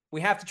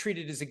we have to treat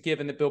it as a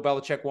given that Bill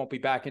Belichick won't be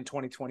back in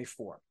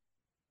 2024.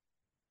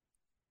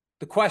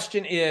 The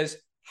question is,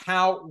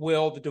 how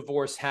will the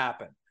divorce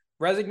happen?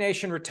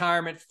 Resignation,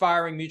 retirement,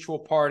 firing, mutual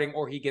parting,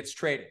 or he gets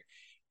traded.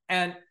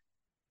 And,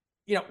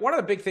 you know, one of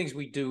the big things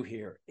we do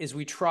here is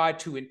we try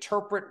to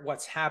interpret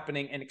what's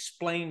happening and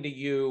explain to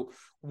you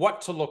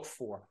what to look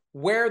for,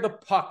 where the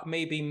puck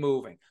may be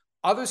moving.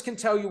 Others can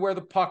tell you where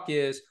the puck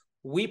is.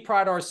 We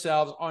pride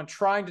ourselves on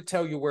trying to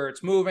tell you where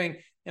it's moving,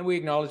 and we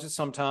acknowledge that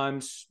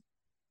sometimes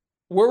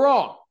we're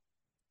wrong.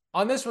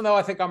 On this one, though,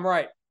 I think I'm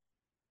right.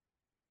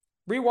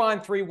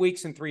 Rewind 3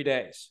 weeks and 3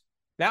 days.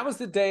 That was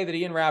the day that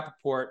Ian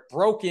Rappaport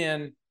broke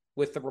in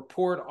with the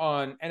report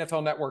on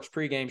NFL Network's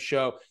pregame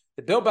show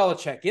that Bill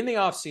Belichick, in the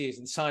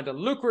offseason, signed a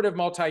lucrative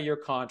multi-year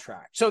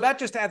contract. So that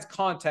just adds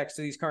context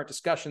to these current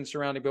discussions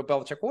surrounding Bill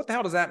Belichick. Well, what the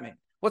hell does that mean?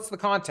 What's the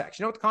context?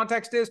 You know what the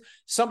context is?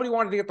 Somebody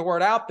wanted to get the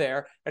word out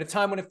there at a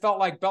time when it felt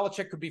like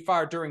Belichick could be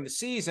fired during the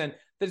season,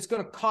 that it's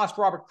going to cost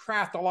Robert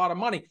Kraft a lot of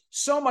money,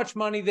 so much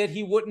money that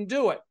he wouldn't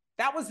do it.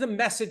 That was the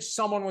message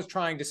someone was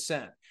trying to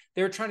send.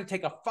 They were trying to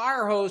take a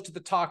fire hose to the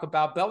talk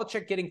about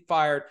Belichick getting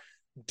fired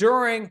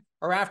during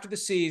or after the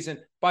season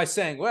by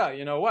saying, well,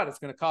 you know what? It's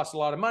going to cost a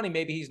lot of money.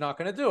 Maybe he's not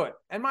going to do it.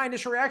 And my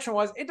initial reaction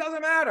was, it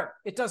doesn't matter.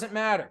 It doesn't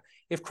matter.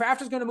 If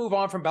Kraft is going to move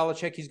on from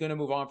Belichick, he's going to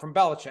move on from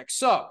Belichick.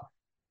 So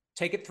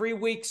take it 3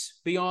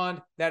 weeks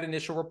beyond that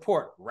initial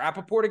report.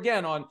 Rappaport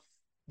again on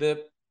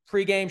the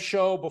pregame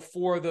show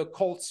before the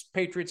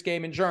Colts-Patriots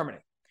game in Germany.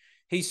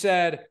 He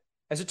said,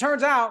 as it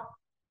turns out,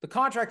 the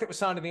contract that was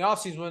signed in the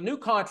offseason was a new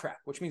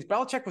contract, which means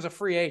Belichick was a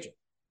free agent,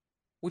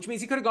 which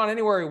means he could have gone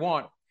anywhere he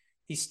wanted.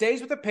 He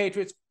stays with the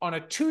Patriots on a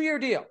 2-year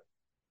deal.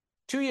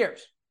 2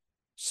 years.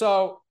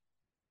 So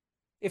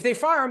if they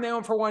fire him, they own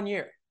him for 1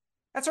 year.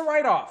 That's a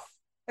write-off.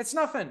 It's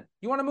nothing.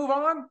 You want to move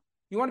on?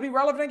 You want to be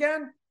relevant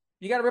again?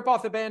 You got to rip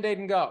off the Band-Aid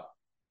and go.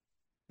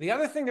 The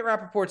other thing that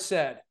Rappaport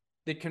said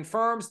that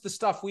confirms the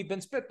stuff we've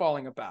been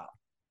spitballing about,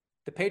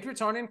 the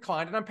Patriots aren't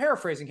inclined, and I'm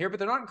paraphrasing here, but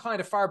they're not inclined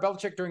to fire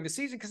Belichick during the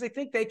season because they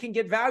think they can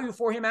get value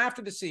for him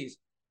after the season.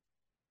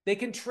 They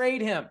can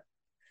trade him.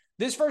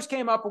 This first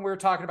came up when we were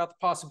talking about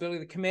the possibility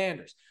of the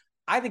Commanders.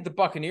 I think the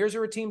Buccaneers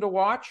are a team to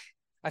watch.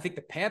 I think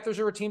the Panthers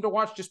are a team to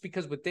watch just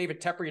because with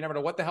David Tepper, you never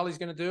know what the hell he's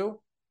going to do.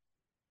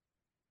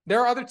 There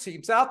are other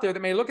teams out there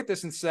that may look at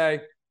this and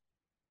say,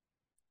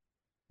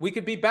 we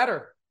could be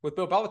better with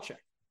Bill Belichick.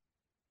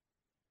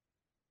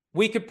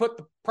 We could put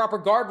the proper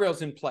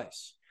guardrails in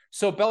place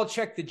so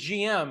Belichick, the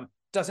GM,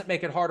 doesn't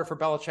make it harder for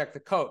Belichick,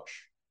 the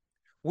coach.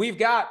 We've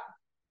got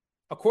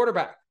a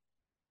quarterback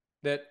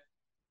that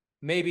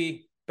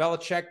maybe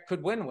Belichick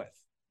could win with.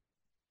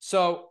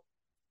 So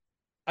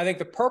I think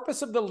the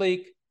purpose of the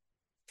leak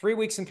 3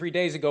 weeks and 3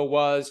 days ago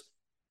was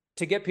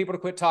to get people to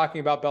quit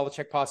talking about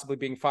Belichick possibly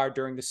being fired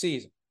during the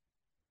season.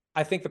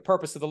 I think the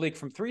purpose of the leak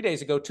from 3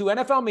 days ago to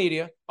NFL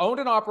media, owned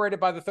and operated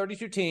by the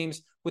 32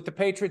 teams, with the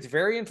Patriots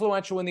very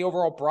influential in the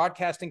overall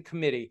broadcasting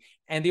committee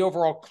and the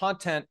overall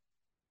content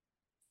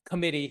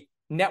committee,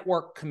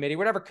 network committee,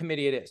 whatever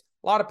committee it is.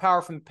 A lot of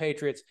power from the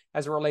Patriots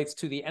as it relates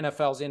to the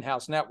NFL's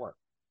in-house network.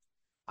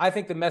 I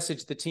think the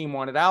message the team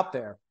wanted out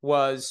there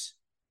was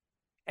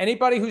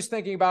anybody who's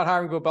thinking about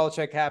hiring Bill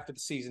Belichick after the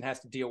season has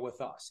to deal with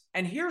us.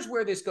 And here's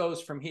where this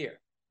goes from here.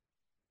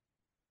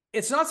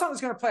 It's not something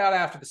that's going to play out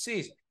after the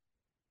season.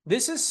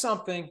 This is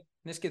something, and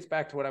this gets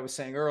back to what I was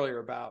saying earlier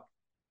about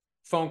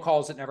phone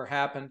calls that never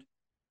happened,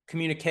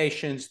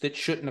 communications that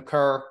shouldn't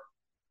occur,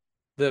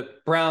 the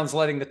Browns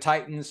letting the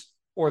Titans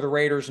or the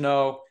Raiders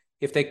know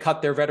if they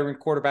cut their veteran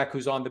quarterback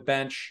who's on the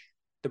bench,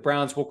 the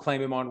Browns will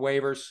claim him on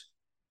waivers.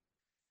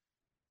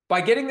 By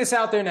getting this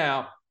out there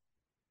now,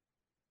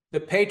 the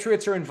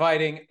Patriots are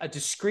inviting a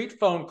discreet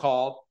phone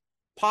call,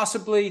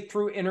 possibly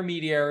through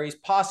intermediaries,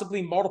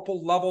 possibly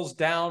multiple levels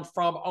down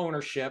from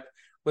ownership,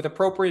 with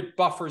appropriate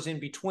buffers in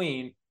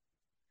between,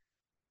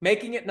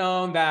 making it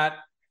known that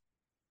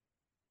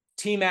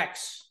Team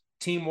X,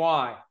 Team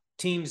Y,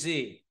 Team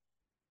Z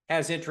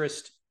has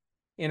interest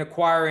in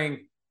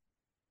acquiring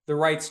the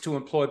rights to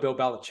employ Bill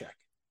Belichick.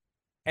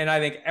 And I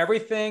think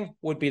everything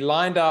would be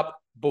lined up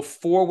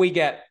before we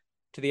get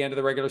to the end of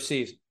the regular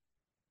season.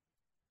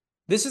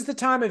 This is the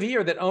time of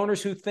year that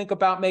owners who think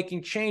about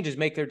making changes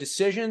make their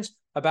decisions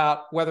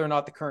about whether or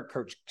not the current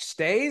coach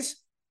stays,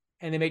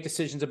 and they make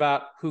decisions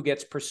about who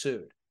gets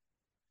pursued.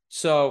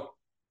 So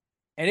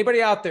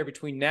anybody out there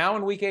between now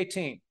and week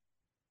 18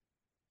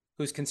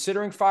 who's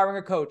considering firing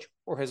a coach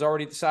or has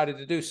already decided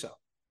to do so,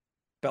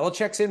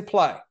 Belichick's in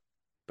play,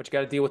 but you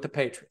got to deal with the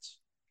Patriots.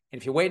 And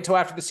if you wait until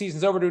after the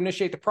season's over to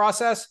initiate the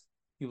process,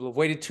 you will have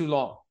waited too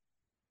long.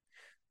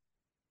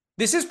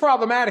 This is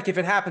problematic if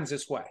it happens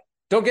this way.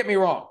 Don't get me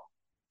wrong.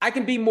 I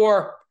can be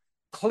more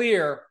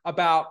clear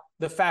about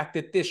the fact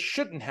that this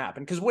shouldn't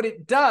happen, because what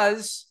it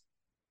does,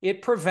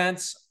 it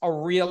prevents a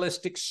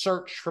realistic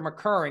search from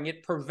occurring.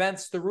 It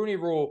prevents the Rooney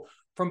Rule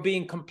from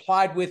being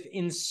complied with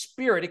in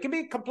spirit. It can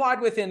be complied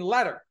with in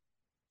letter.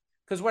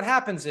 Because what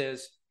happens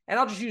is, and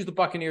I'll just use the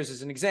Buccaneers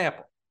as an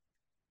example.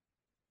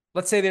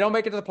 Let's say they don't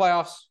make it to the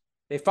playoffs.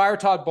 They fire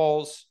Todd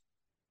Bowles.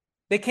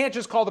 They can't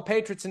just call the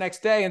Patriots the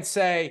next day and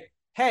say,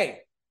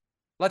 hey,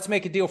 let's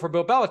make a deal for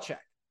Bill Belichick.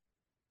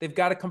 They've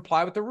got to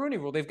comply with the Rooney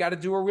Rule. They've got to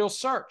do a real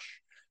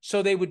search.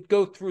 So they would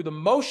go through the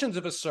motions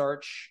of a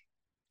search,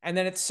 and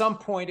then at some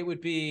point it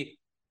would be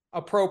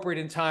appropriate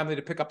and timely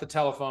to pick up the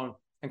telephone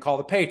and call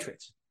the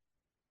Patriots.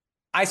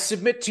 I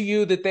submit to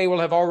you that they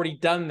will have already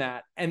done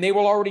that, and they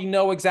will already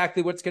know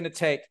exactly what it's going to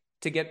take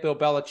to get Bill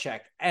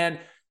Belichick, and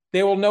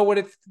they will know what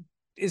it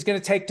is going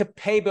to take to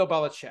pay Bill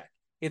Belichick.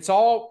 It's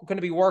all going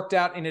to be worked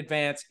out in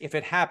advance if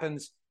it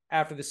happens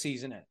after the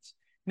season ends.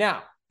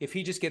 Now, if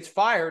he just gets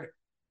fired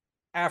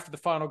after the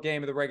final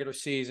game of the regular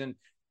season,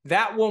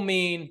 that will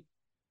mean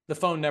the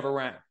phone never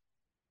rang.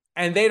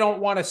 And they don't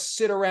want to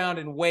sit around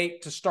and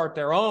wait to start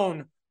their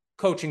own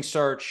coaching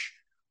search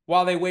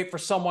while they wait for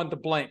someone to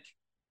blink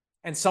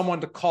and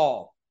someone to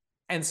call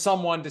and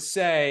someone to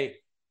say,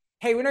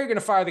 hey, we know you're going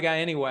to fire the guy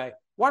anyway.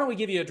 Why don't we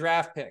give you a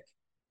draft pick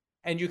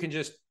and you can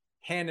just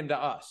hand him to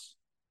us?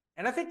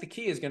 And I think the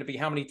key is going to be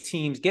how many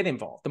teams get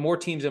involved. The more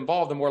teams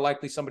involved, the more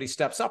likely somebody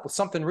steps up with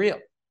something real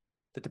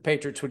that the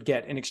Patriots would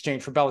get in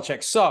exchange for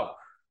Belichick. So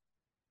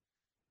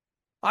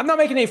I'm not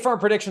making any firm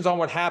predictions on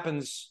what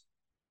happens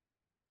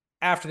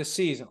after the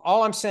season.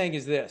 All I'm saying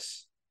is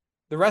this.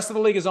 The rest of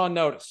the league is on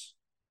notice.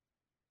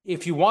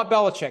 If you want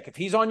Belichick, if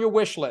he's on your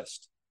wish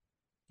list,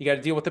 you got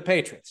to deal with the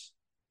Patriots.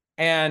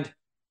 And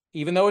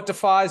even though it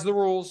defies the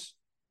rules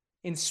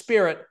in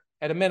spirit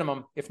at a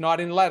minimum, if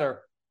not in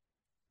letter,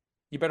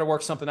 you better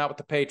work something out with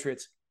the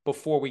Patriots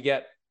before we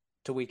get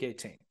to week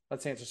 18.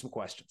 Let's answer some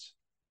questions.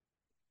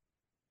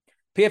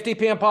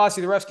 PFTPM Posse,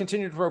 the refs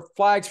continue to throw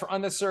flags for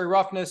unnecessary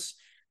roughness.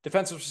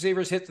 Defensive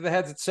receivers hit to the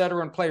heads,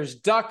 etc., and players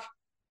duck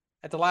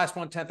at the last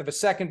 1/10 of a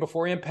second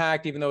before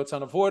impact, even though it's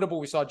unavoidable.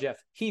 We saw Jeff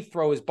Heath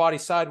throw his body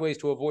sideways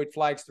to avoid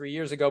flags 3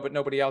 years ago, but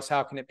nobody else.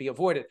 How can it be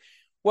avoided?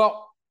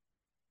 Well,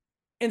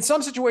 in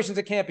some situations,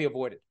 it can't be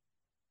avoided.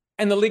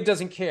 And the league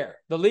doesn't care.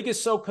 The league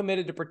is so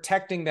committed to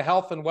protecting the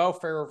health and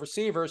welfare of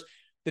receivers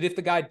that if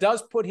the guy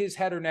does put his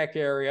head or neck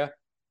area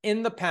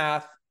in the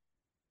path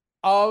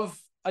of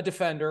a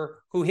defender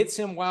who hits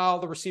him while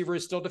the receiver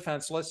is still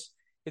defenseless,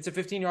 it's a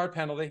 15-yard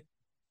penalty.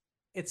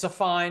 It's a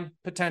fine,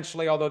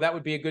 potentially, although that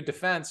would be a good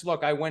defense.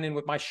 Look, I went in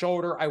with my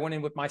shoulder. I went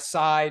in with my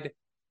side.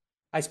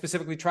 I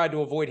specifically tried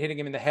to avoid hitting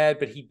him in the head,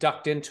 but he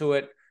ducked into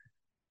it.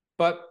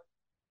 But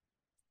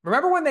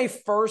remember when they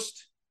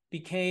first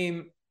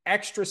became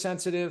extra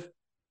sensitive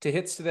to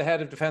hits to the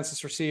head of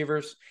defenseless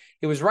receivers?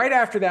 It was right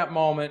after that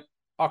moment,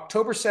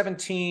 October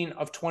 17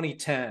 of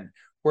 2010,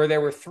 where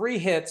there were 3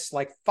 hits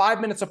like 5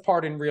 minutes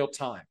apart in real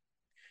time.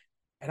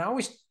 And I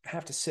always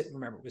have to sit and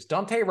remember, it was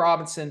Dante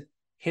Robinson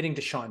hitting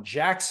Deshaun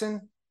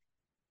Jackson.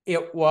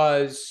 It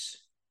was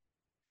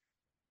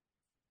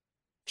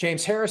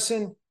James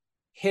Harrison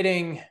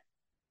hitting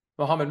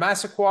Mohamed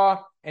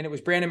Massaquoi, and it was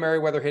Brandon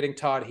Merriweather hitting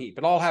Todd Heap.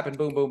 It all happened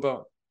boom, boom,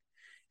 boom.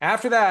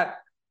 After that,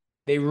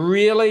 they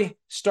really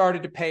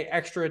started to pay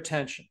extra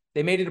attention.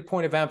 They made it a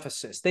point of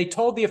emphasis. They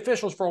told the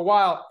officials for a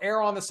while,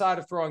 err on the side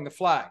of throwing the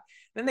flag.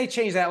 Then they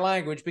changed that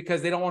language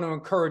because they don't want to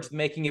encourage the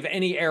making of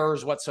any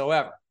errors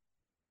whatsoever.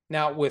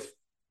 Now, with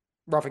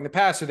roughing the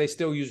passer, they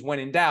still use when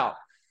in doubt.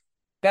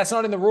 That's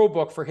not in the rule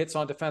book for hits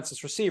on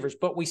defenseless receivers,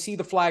 but we see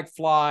the flag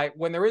fly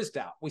when there is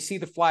doubt. We see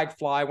the flag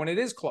fly when it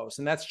is close,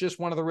 and that's just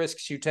one of the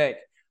risks you take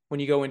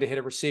when you go in to hit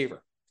a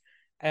receiver.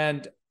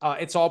 And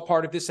it's all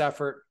part of this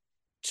effort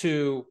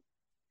to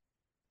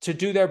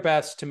do their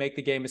best to make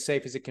the game as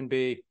safe as it can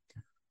be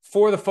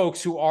for the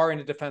folks who are in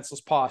a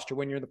defenseless posture.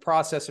 When you're in the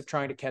process of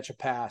trying to catch a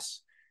pass,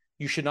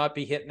 you should not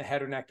be hitting the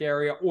head or neck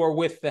area or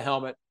with the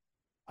helmet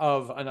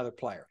of another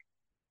player.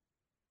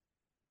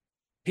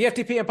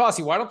 PFTPM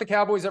Posse, why don't the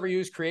Cowboys ever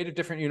use creative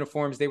different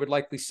uniforms? They would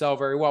likely sell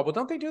very well. Well,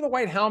 don't they do the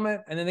white helmet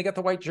and then they got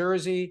the white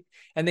jersey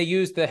and they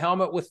use the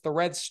helmet with the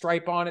red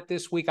stripe on it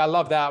this week? I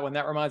love that one.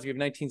 That reminds me of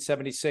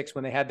 1976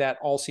 when they had that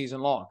all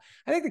season long.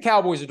 I think the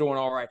Cowboys are doing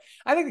all right.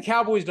 I think the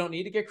Cowboys don't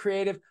need to get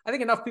creative. I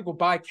think enough people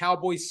buy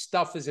Cowboys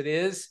stuff as it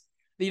is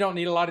that you don't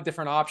need a lot of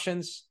different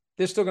options.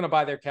 They're still going to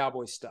buy their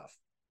Cowboys stuff.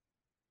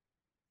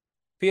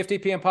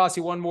 PFTPM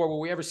Posse, one more. Will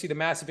we ever see the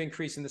massive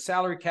increase in the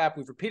salary cap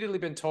we've repeatedly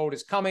been told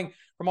is coming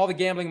from all the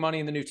gambling money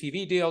and the new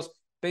TV deals?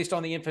 Based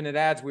on the infinite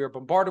ads we are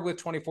bombarded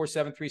with 24/7,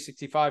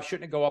 365,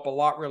 shouldn't it go up a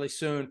lot really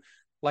soon,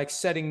 like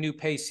setting new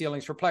pay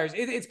ceilings for players?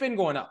 It's been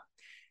going up.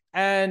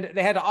 And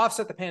they had to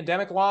offset the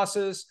pandemic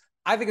losses.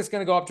 I think it's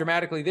going to go up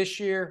dramatically this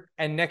year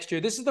and next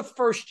year. This is the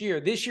first year.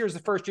 This year is the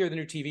first year of the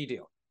new TV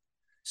deal.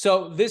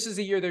 So this is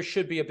a year there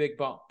should be a big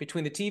bump.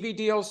 Between the TV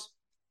deals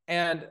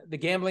and the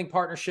gambling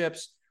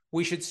partnerships,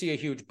 we should see a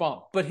huge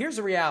bump. But here's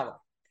the reality.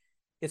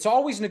 It's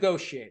always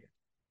negotiated.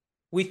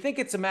 We think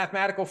it's a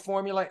mathematical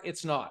formula.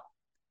 It's not.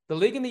 The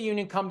league and the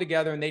union come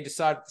together and they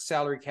decide what the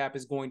salary cap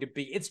is going to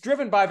be. It's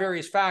driven by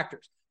various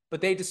factors,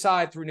 but they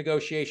decide through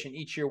negotiation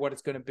each year what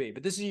it's going to be.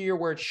 But this is a year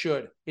where it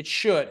should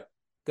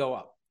go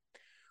up.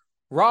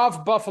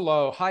 Rav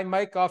Buffalo, hi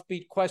Mike,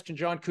 offbeat question.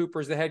 John Cooper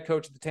is the head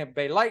coach of the Tampa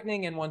Bay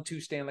Lightning and won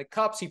 2 Stanley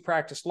Cups. He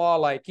practiced law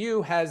like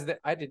you.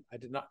 I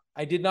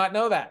did not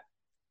know that.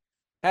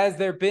 Has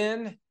there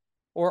been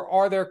or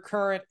are there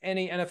current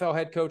any NFL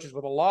head coaches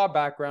with a law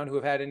background who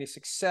have had any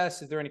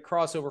success? Is there any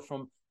crossover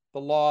from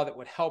the law that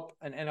would help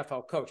an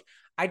NFL coach?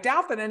 I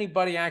doubt that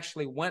anybody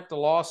actually went to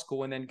law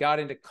school and then got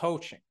into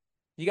coaching.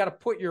 You got to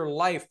put your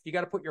life, you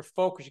got to put your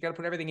focus, you got to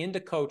put everything into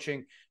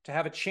coaching to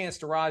have a chance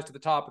to rise to the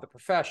top of the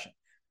profession.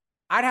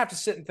 I'd have to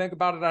sit and think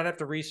about it. I'd have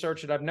to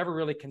research it. I've never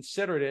really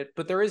considered it,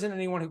 but there isn't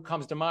anyone who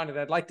comes to mind. And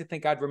I'd like to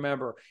think I'd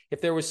remember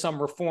if there was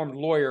some reformed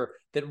lawyer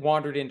that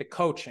wandered into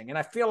coaching. And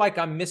I feel like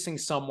I'm missing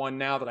someone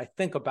now that I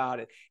think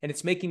about it. And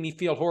it's making me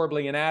feel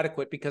horribly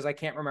inadequate because I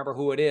can't remember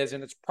who it is.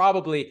 And it's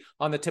probably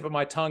on the tip of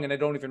my tongue and I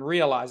don't even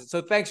realize it.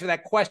 So thanks for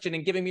that question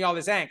and giving me all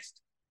this angst.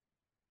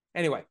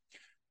 Anyway,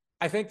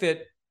 I think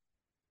that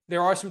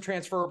there are some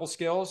transferable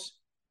skills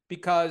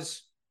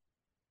because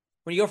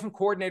when you go from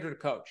coordinator to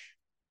coach,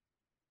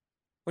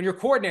 when you're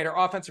coordinator,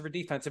 offensive or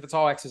defensive, it's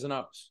all X's and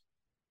O's.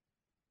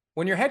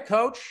 When you're head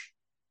coach,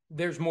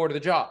 there's more to the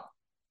job.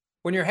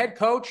 When you're head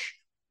coach,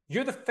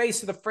 you're the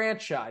face of the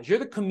franchise. You're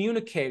the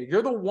communicator.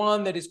 You're the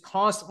one that is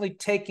constantly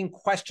taking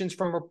questions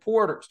from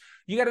reporters.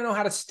 You got to know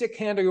how to stick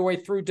handle your way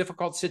through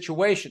difficult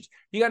situations.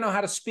 You got to know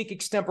how to speak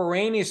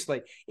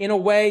extemporaneously in a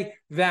way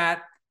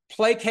that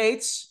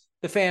placates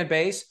the fan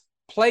base,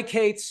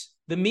 placates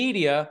the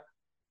media,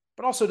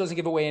 but also doesn't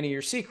give away any of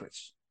your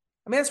secrets.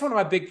 I mean, that's one of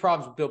my big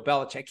problems with Bill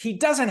Belichick. He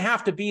doesn't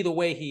have to be the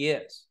way he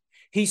is.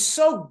 He's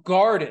so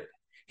guarded.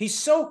 He's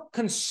so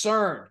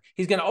concerned.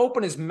 He's going to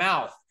open his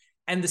mouth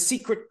and the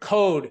secret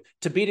code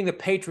to beating the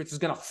Patriots is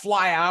going to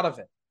fly out of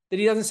it, that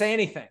he doesn't say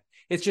anything.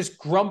 It's just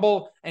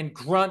grumble and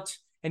grunt.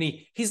 And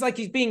it's like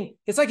he's being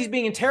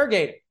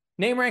interrogated.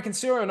 Name, rank, and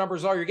serial number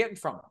is all you're getting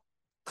from him.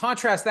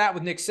 Contrast that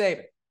with Nick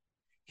Saban.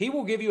 He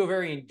will give you a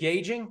very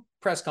engaging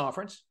press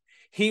conference.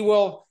 He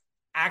will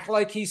act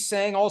like he's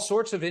saying all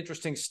sorts of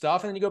interesting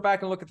stuff. And then you go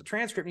back and look at the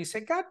transcript and you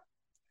say, God,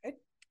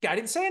 guy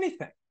didn't say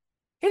anything.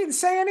 He didn't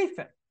say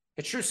anything.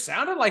 It sure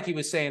sounded like he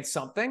was saying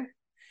something.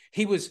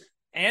 He was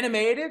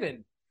animated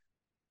and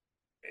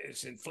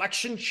his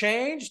inflection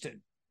changed and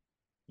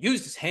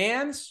used his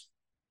hands.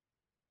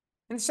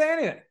 Didn't say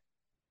anything.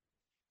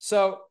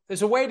 So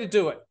there's a way to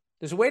do it.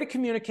 There's a way to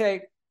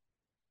communicate.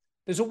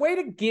 There's a way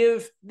to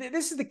give.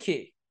 This is the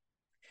key.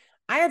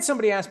 I had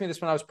somebody ask me this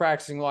when I was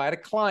practicing law. I had a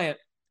client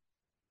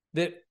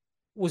that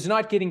was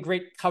not getting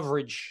great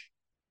coverage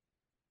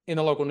in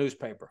the local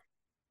newspaper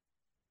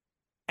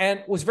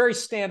and was very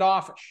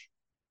standoffish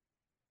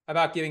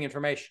about giving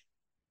information.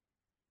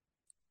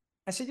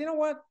 I said, you know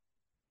what?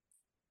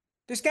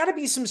 There's got to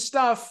be some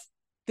stuff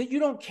that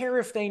you don't care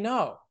if they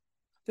know.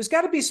 There's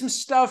got to be some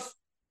stuff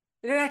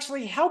that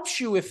actually helps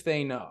you if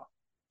they know.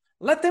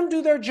 Let them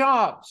do their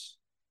jobs.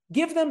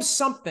 Give them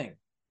something,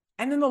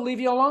 and then they'll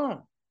leave you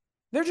alone.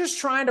 They're just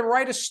trying to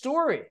write a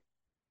story.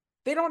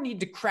 They don't need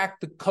to crack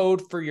the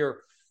code for your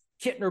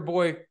Kittner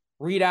boy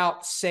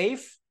readout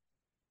safe.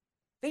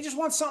 They just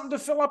want something to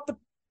fill up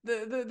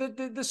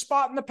the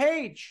spot in the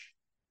page.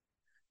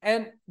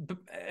 And,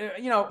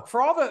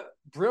 for all the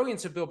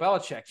brilliance of Bill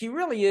Belichick, he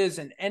really is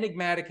an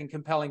enigmatic and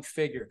compelling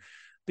figure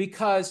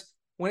because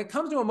when it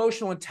comes to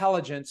emotional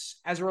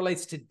intelligence, as it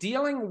relates to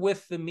dealing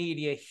with the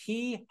media,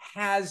 he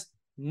has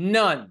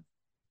none.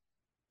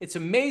 It's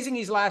amazing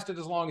he's lasted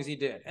as long as he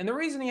did. And the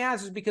reason he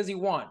has is because he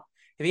won.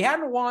 If he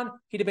hadn't won,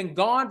 he'd have been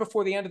gone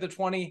before the end of the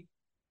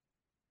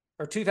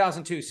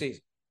 2002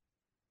 season.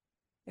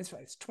 It's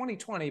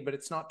 2020, but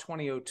it's not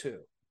 2002.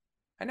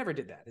 I never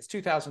did that. It's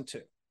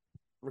 2002.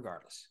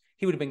 Regardless,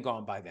 he would have been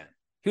gone by then.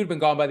 He would have been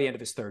gone by the end of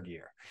his third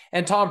year.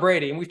 And Tom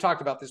Brady, and we've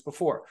talked about this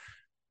before,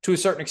 to a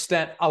certain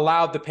extent,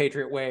 allowed the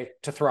Patriot way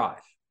to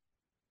thrive.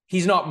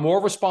 He's not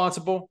more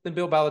responsible than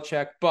Bill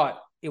Belichick,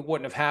 but it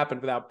wouldn't have happened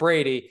without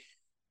Brady.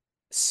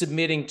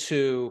 submitting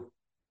to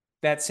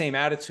that same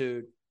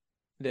attitude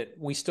that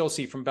we still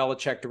see from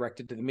Belichick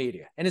directed to the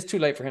media. And it's too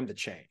late for him to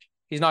change.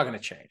 He's not going to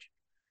change.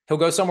 He'll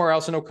go somewhere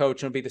else and he'll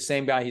coach and he'll be the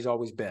same guy he's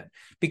always been.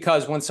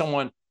 Because when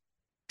someone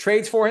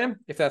trades for him,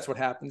 if that's what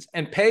happens,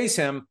 and pays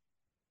him,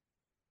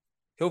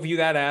 he'll view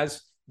that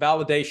as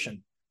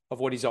validation of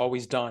what he's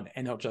always done,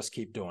 and he'll just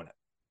keep doing it.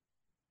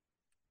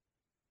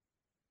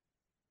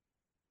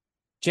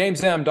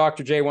 James M.,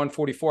 Dr.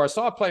 J144, I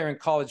saw a player in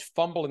college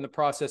fumble in the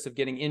process of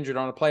getting injured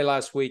on a play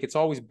last week. It's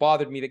always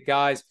bothered me that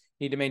guys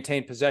need to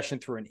maintain possession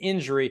through an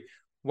injury.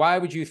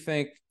 What would you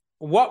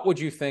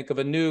think of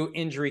a new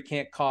injury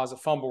can't cause a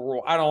fumble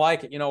rule? I don't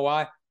like it. You know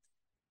why?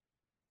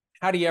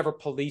 How do you ever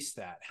police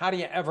that? How do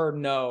you ever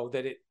know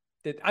that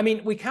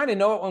we kind of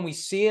know it when we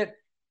see it,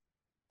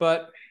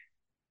 but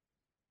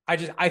I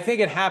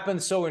think it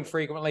happens so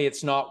infrequently,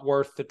 it's not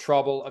worth the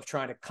trouble of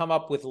trying to come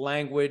up with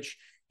language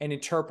and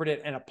interpret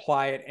it and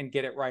apply it and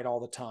get it right all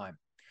the time.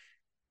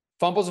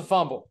 Fumble's a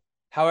fumble.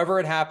 However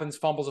it happens,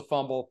 fumble's a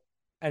fumble.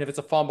 And if it's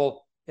a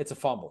fumble, it's a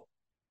fumble,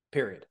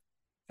 period.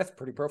 That's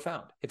pretty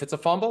profound. If it's a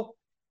fumble,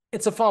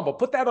 it's a fumble.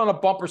 Put that on a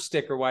bumper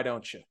sticker, why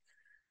don't you?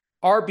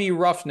 RB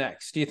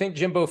Roughnecks, do you think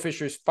Jimbo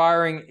Fisher's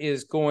firing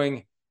is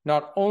going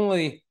not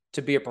only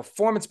to be a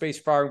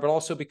performance-based firing, but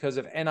also because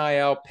of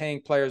NIL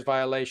paying players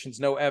violations?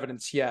 No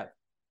evidence yet.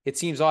 It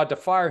seems odd to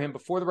fire him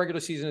before the regular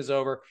season is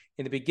over,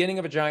 in the beginning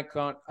of a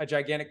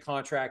gigantic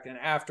contract, and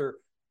after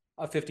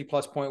a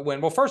 50-plus point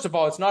win. Well, first of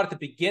all, it's not at the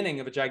beginning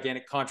of a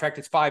gigantic contract.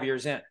 It's 5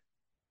 years in.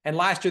 And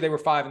last year they were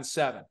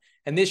 5-7.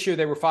 And this year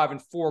they were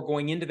 5-4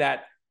 going into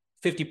that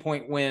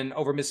 50-point win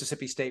over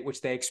Mississippi State,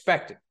 which they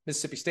expected.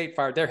 Mississippi State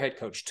fired their head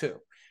coach too.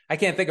 I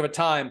can't think of a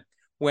time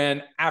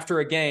when after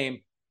a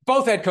game,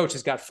 both head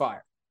coaches got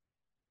fired,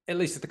 at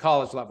least at the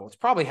college level. It's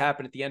probably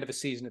happened at the end of a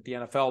season at the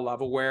NFL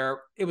level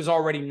where it was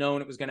already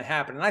known it was going to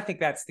happen. And I think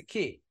that's the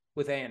key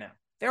with A&M.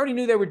 They already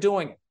knew they were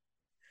doing it.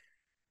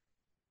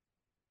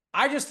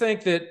 I just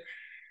think that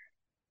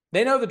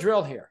they know the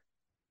drill here.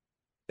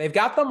 They've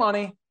got the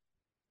money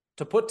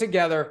to put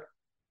together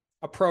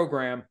a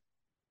program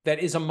that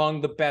is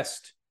among the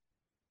best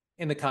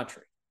in the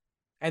country,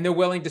 and they're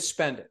willing to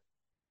spend it.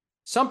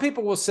 Some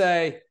people will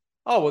say,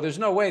 oh, well, there's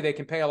no way they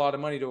can pay a lot of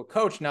money to a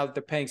coach now that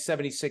they're paying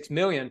 $76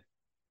 million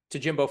to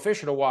Jimbo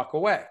Fisher to walk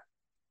away.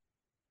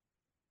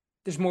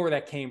 There's more where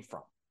that came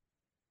from.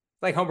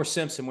 Like Homer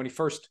Simpson, when he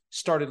first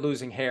started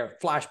losing hair,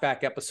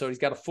 flashback episode, he's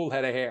got a full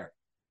head of hair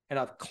and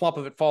a clump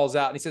of it falls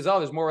out. And he says, oh,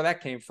 there's more where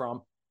that came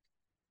from.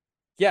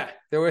 Yeah,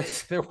 there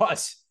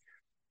was.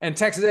 And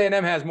Texas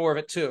A&M has more of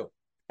it too.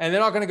 And they're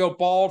not going to go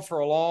bald for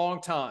a long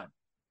time.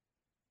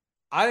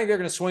 I think they're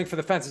going to swing for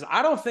the fences.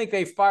 I don't think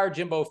they fired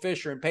Jimbo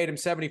Fisher and paid him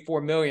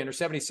 $74 million or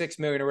 $76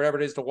 million or whatever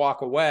it is to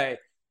walk away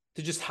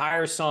to just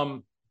hire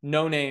some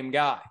no-name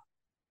guy.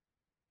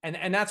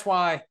 And that's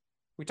why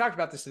we talked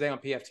about this today on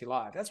PFT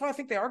Live. That's why I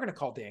think they are going to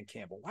call Dan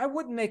Campbell. Why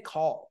wouldn't they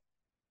call?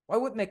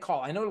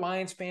 I know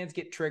Lions fans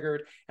get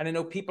triggered, and I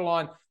know people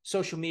on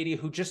social media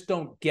who just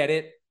don't get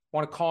it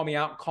want to call me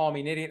out and call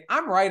me an idiot.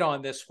 I'm right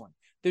on this one.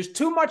 There's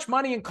too much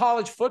money in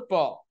college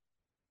football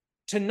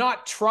to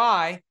not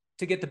try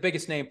to get the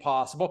biggest name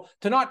possible,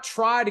 to not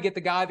try to get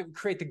the guy that would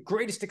create the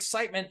greatest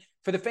excitement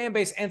for the fan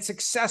base and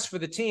success for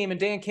the team. And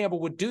Dan Campbell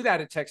would do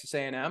that at Texas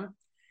A&M.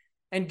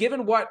 And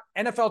given what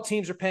NFL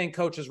teams are paying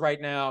coaches right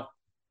now,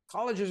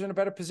 colleges are in a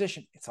better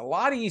position. It's a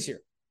lot easier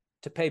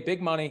to pay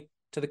big money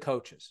to the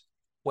coaches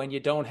when you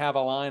don't have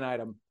a line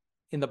item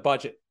in the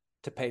budget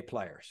to pay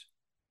players.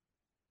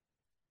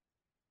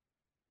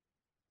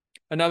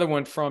 Another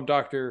one from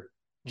Dr.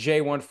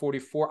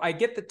 J144. I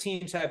get that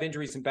teams have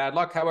injuries and bad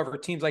luck. However,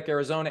 teams like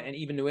Arizona and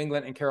even New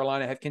England and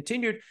Carolina have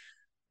continued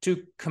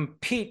to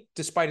compete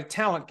despite a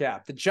talent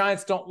gap. The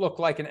Giants don't look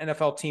like an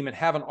NFL team and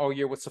haven't all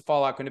year. What's the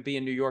fallout going to be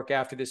in New York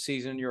after this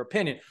season, in your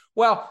opinion?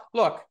 Well,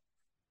 look,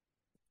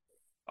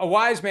 a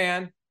wise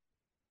man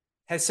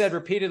has said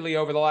repeatedly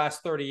over the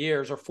last 30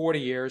 years or 40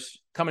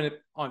 years, coming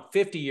on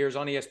 50 years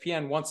on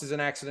ESPN, once is an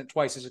accident,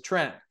 twice is a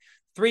trend.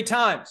 3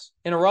 times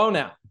in a row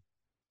now,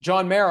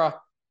 John Mara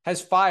has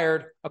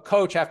fired a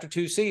coach after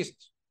 2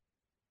 seasons.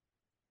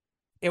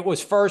 It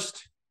was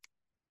first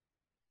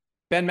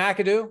Ben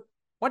McAdoo,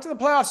 went to the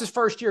playoffs his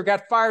first year,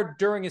 got fired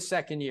during his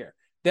second year.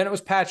 Then it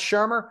was Pat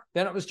Shurmur.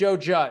 Then it was Joe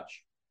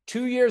Judge.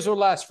 2 years or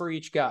less for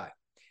each guy.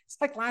 It's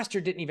like last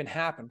year didn't even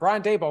happen.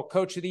 Brian Daboll,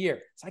 coach of the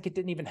year. It's like it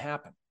didn't even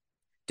happen.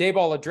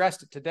 Daboll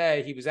addressed it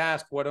today. He was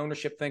asked what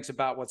ownership thinks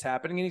about what's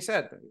happening. And he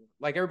said,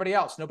 like everybody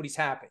else, nobody's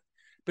happy.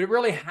 But it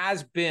really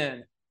has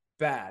been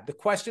bad. The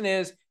question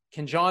is,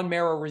 can John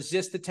Mara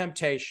resist the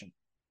temptation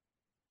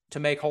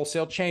to make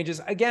wholesale changes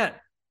again?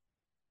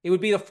 It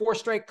would be the 4th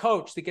straight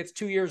coach that gets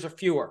 2 years or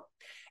fewer.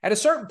 At a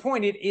certain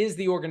point, it is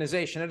the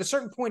organization. At a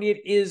certain point,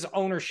 it is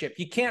ownership.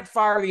 You can't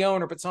fire the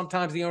owner, but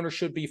sometimes the owner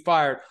should be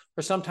fired,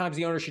 or sometimes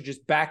the owner should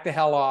just back the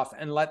hell off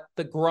and let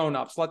the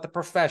grown-ups, let the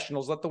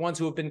professionals, let the ones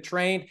who have been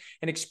trained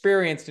and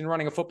experienced in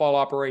running a football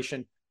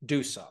operation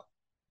do so.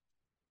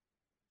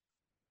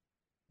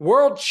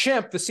 World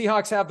Chimp, the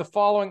Seahawks have the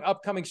following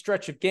upcoming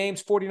stretch of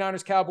games: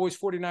 49ers, Cowboys,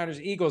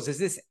 49ers, Eagles. Is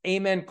this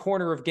amen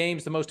corner of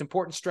games the most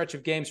important stretch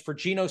of games for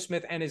Geno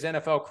Smith and his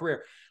NFL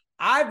career?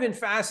 I've been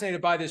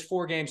fascinated by this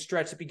 4-game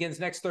stretch that begins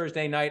next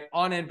Thursday night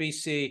on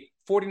NBC,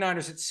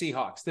 49ers at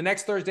Seahawks. The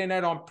next Thursday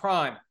night on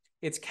Prime,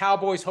 it's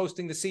Cowboys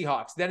hosting the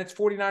Seahawks. Then it's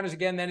 49ers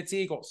again, then it's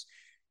Eagles.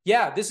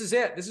 Yeah, this is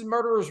it. This is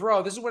Murderer's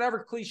Row. This is whatever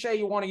cliche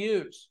you want to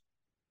use.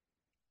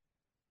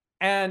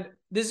 And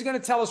this is going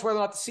to tell us whether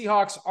or not the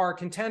Seahawks are a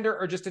contender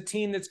or just a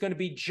team that's going to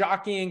be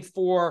jockeying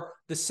for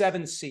the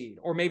 7th seed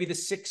or maybe the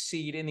 6th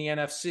seed in the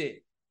NFC.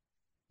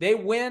 They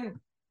win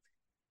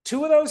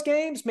 2 of those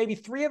games, maybe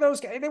 3 of those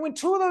games. They win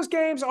 2 of those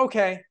games.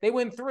 Okay. They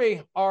win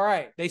 3. All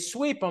right. They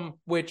sweep them,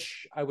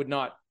 which I would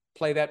not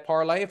play that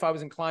parlay if I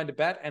was inclined to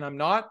bet, and I'm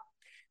not.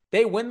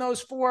 They win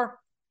those 4.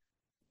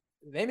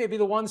 They may be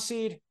the 1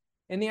 seed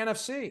in the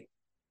NFC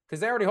because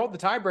they already hold the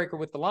tiebreaker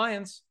with the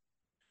Lions.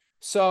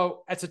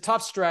 So it's a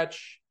tough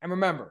stretch. And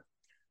remember,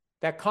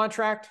 that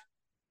contract,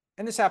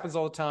 and this happens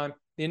all the time,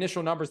 the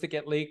initial numbers that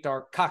get leaked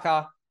are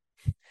caca,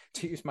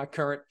 to use my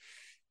current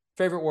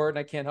favorite word, and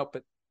I can't help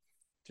it.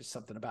 Just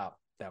something about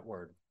that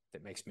word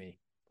that makes me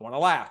want to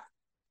laugh.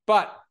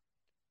 But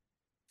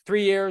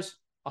 3 years,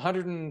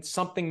 100 and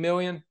something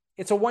million,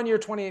 it's a 1-year,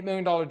 $28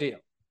 million deal.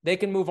 They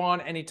can move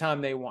on anytime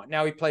they want.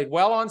 Now, he played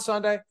well on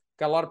Sunday.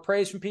 Got a lot of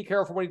praise from Pete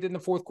Carroll for what he did in the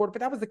fourth quarter, but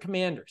that was the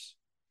Commanders.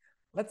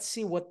 Let's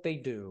see what they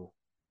do.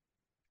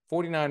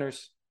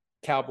 49ers,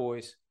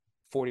 Cowboys,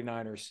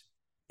 49ers,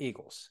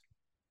 Eagles.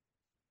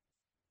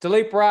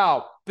 Dilip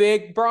Rao,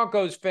 big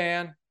Broncos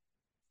fan.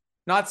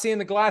 Not seeing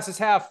the glasses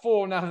half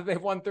full now that they've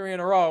won 3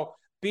 in a row,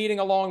 beating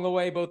along the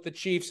way both the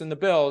Chiefs and the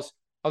Bills.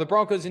 Are the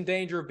Broncos in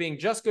danger of being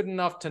just good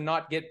enough to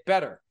not get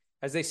better?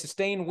 As they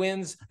sustain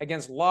wins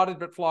against lauded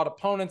but flawed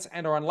opponents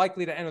and are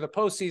unlikely to enter the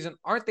postseason,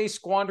 aren't they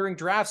squandering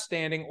draft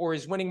standing, or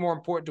is winning more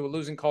important to a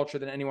losing culture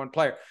than any one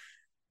player?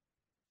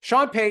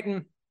 Sean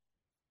Payton,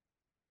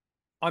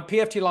 on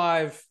PFT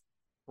Live,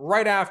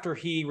 right after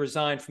he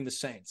resigned from the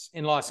Saints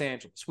in Los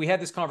Angeles, we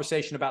had this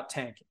conversation about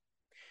tanking.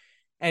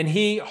 And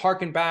he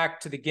harkened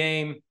back to the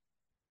game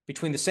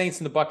between the Saints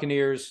and the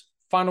Buccaneers,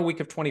 final week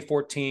of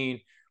 2014,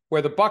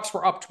 where the Bucs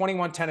were up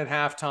 21-10 at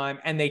halftime,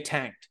 and they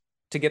tanked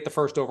to get the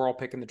first overall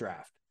pick in the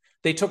draft.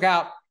 They took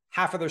out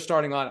half of their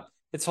starting lineup.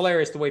 It's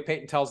hilarious the way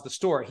Payton tells the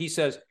story. He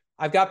says,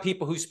 I've got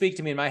people who speak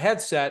to me in my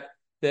headset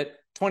that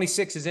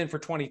 26 is in for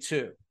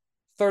 22.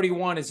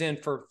 31 is in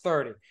for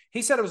 30.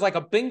 He said it was like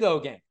a bingo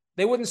game.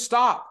 They wouldn't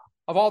stop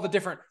of all the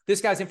different, this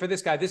guy's in for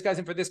this guy, this guy's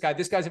in for this guy,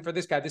 this guy's in for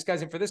this guy, this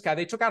guy's in for this guy.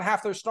 They took out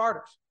half their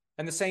starters,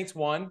 and the Saints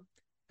won,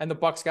 and the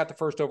Bucs got the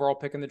first overall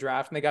pick in the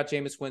draft, and they got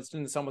Jameis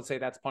Winston, and some would say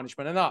that's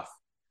punishment enough.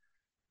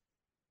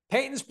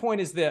 Peyton's point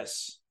is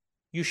this: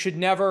 you should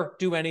never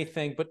do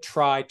anything but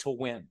try to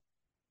win.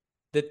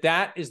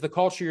 That is the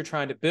culture you're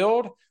trying to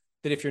build,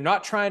 that if you're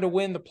not trying to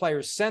win, the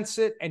players sense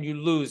it, and you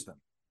lose them.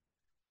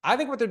 I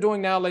think what they're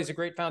doing now lays a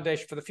great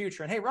foundation for the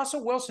future. And hey,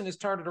 Russell Wilson has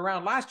turned it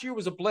around. Last year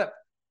was a blip.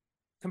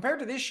 Compared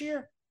to this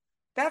year,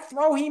 that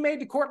throw he made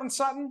to Courtland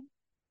Sutton,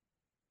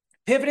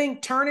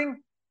 pivoting,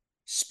 turning,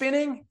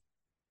 spinning,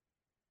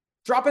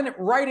 dropping it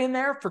right in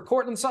there for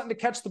Courtland Sutton to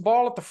catch the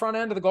ball at the front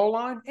end of the goal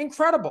line.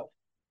 Incredible.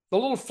 The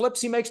little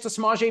flips he makes to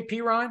Samaje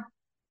Perine.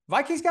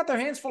 Vikings got their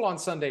hands full on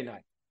Sunday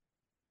night.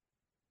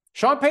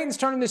 Sean Payton's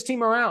turning this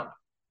team around.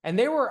 And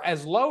they were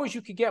as low as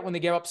you could get when they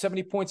gave up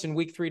 70 points in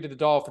week 3 to the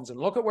Dolphins. And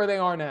look at where they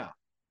are now.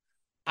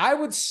 I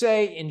would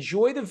say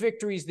enjoy the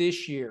victories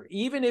this year,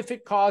 even if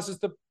it causes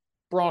the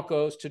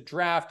Broncos to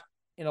draft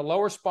in a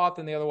lower spot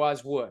than they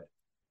otherwise would.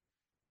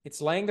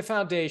 It's laying the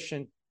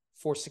foundation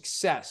for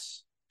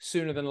success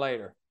sooner than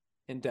later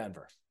in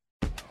Denver.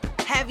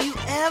 Have you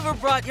ever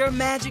brought your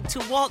magic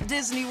to Walt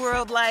Disney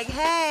World like,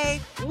 hey,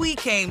 we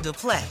came to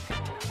play?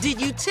 Did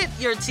you tip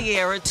your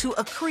tiara to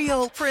a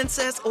Creole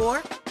princess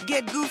or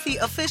get goofy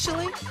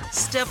officially?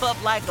 Step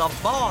up like a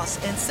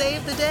boss and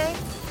save the day?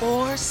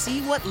 Or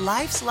see what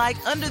life's like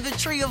under the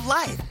tree of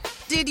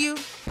life? Did you?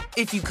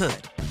 If you could.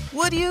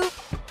 Would you?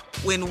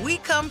 When we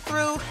come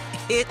through,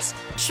 it's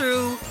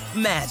true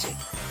magic.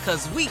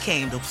 'Cause we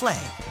came to play.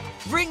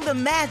 Bring the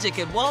magic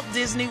at Walt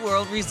Disney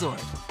World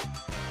Resort.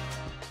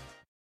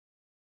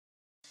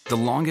 The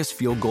longest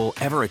field goal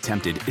ever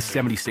attempted is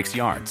 76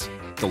 yards.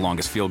 The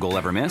longest field goal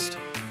ever missed?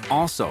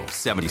 Also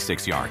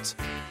 76 yards.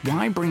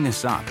 Why bring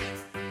this up?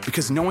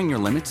 Because knowing your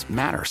limits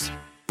matters,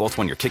 both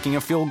when you're kicking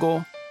a field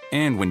goal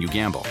and when you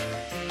gamble.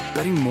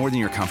 Betting more than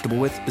you're comfortable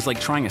with is like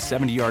trying a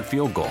 70-yard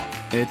field goal.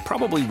 It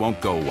probably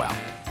won't go well.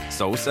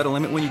 So set a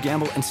limit when you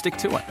gamble and stick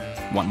to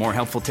it. Want more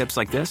helpful tips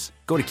like this?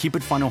 Go to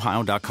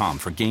keepitfunohio.com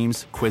for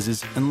games,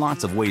 quizzes, and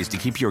lots of ways to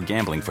keep your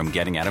gambling from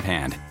getting out of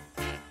hand.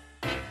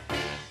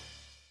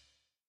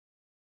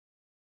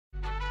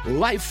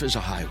 Life is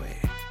a highway,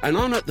 and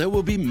on it there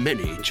will be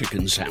many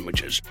chicken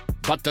sandwiches.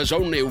 But there's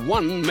only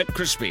one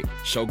McCrispy.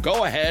 So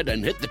go ahead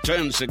and hit the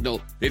turn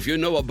signal if you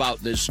know about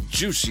this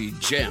juicy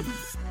gem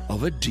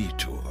of a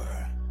detour.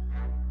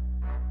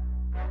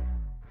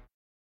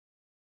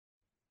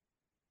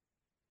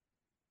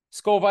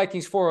 Skull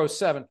Vikings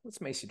 407.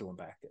 What's Macy doing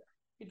back there?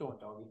 What you doing,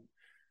 doggy?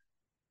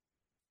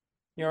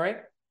 You all right?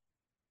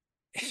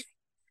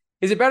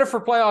 Is it better for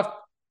playoff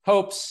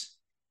hopes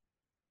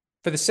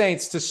for the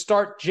Saints to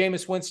start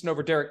Jameis Winston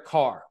over Derek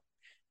Carr?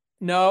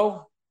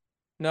 No.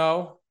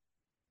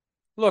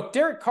 Look,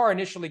 Derek Carr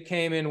initially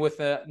came in with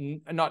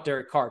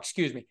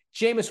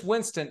Jameis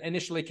Winston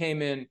initially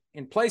came in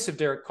place of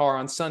Derek Carr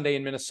on Sunday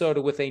in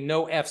Minnesota with a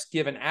no F's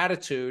given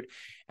attitude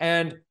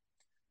and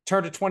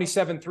turned a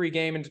 27-3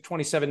 game into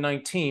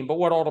 27-19. But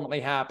what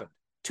ultimately happened?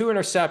 2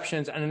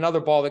 interceptions and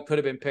another ball that could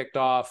have been picked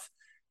off.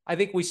 I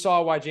think we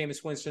saw why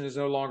Jameis Winston is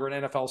no longer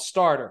an NFL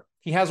starter.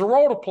 He has a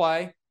role to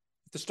play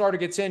if the starter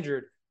gets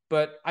injured,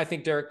 but I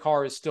think Derek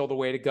Carr is still the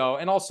way to go.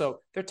 And also,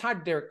 they're tied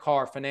to Derek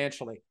Carr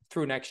financially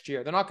through next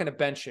year. They're not going to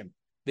bench him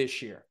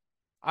this year.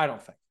 I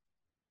don't think.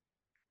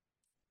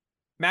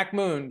 Mac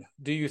Moon,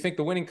 do you think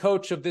the winning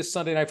coach of this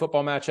Sunday Night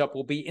Football matchup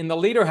will be in the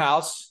leader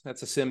house,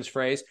 that's a Sims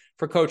phrase,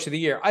 for Coach of the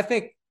Year? I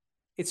think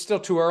it's still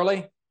too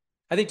early.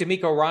 I think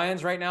D'Amico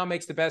Ryans right now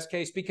makes the best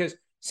case because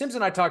Sims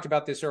and I talked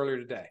about this earlier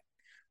today.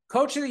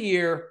 Coach of the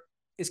Year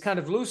is kind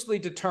of loosely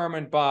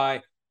determined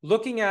by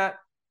looking at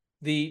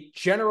the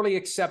generally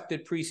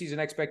accepted preseason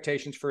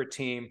expectations for a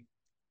team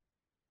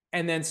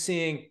and then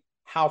seeing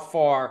how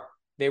far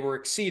they were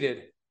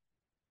exceeded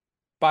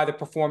by the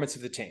performance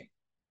of the team.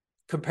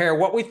 Compare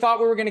what we thought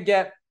we were going to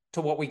get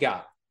to what we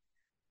got.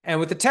 And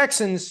with the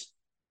Texans,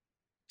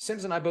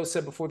 Sims and I both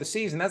said before the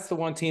season, that's the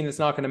one team that's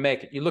not going to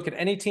make it. You look at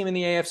any team in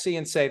the AFC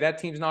and say, that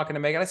team's not going to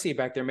make it. I see you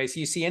back there, Macy.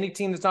 You see any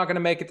team that's not going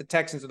to make it, the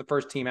Texans are the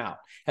first team out.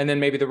 And then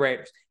maybe the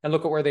Raiders. And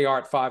look at where they are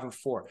at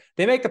 5-4.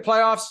 They make the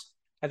playoffs.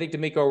 I think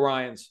D'Amico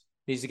Ryans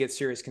needs to get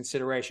serious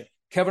consideration.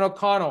 Kevin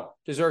O'Connell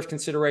deserves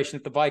consideration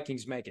if the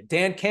Vikings make it.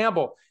 Dan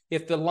Campbell,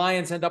 if the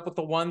Lions end up with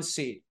the 1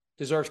 seed,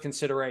 deserves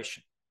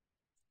consideration.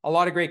 A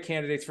lot of great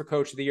candidates for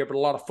Coach of the Year, but a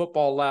lot of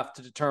football left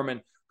to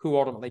determine who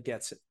ultimately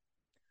gets it.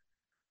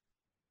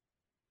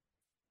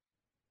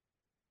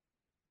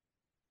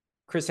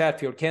 Chris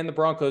Hatfield, can the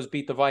Broncos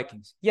beat the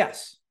Vikings?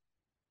 Yes.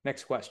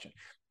 Next question.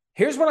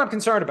 Here's what I'm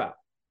concerned about.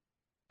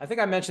 I think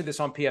I mentioned this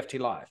on PFT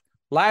Live.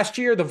 Last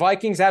year, the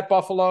Vikings at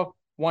Buffalo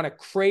won a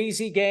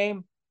crazy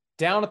game,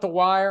 down at the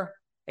wire,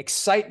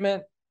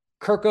 excitement,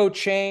 Kirko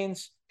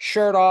chains,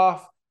 shirt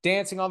off,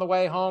 dancing on the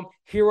way home,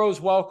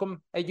 heroes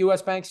welcome at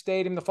US Bank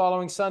Stadium the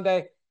following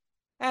Sunday,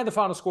 and the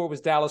final score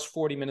was Dallas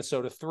 40,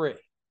 Minnesota 3.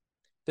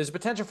 There's a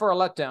potential for a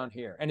letdown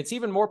here, and it's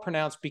even more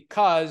pronounced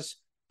because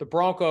the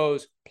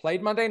Broncos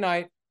played Monday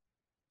night,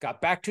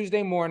 got back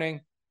Tuesday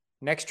morning,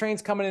 next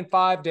train's coming in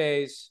 5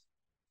 days.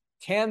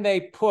 Can they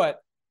put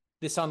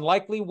this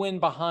unlikely win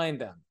behind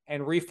them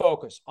and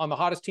refocus on the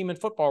hottest team in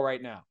football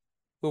right now,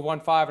 who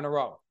won 5 in a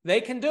row? They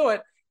can do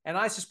it, and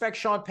I suspect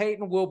Sean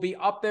Payton will be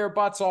up their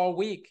butts all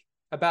week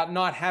about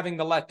not having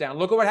the letdown.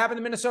 Look at what happened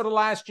in Minnesota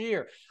last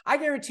year. I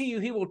guarantee you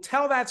he will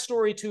tell that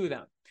story to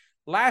them.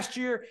 Last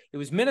year, it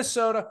was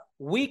Minnesota,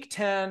 week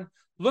 10.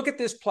 Look at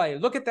this play.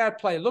 Look at that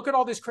play. Look at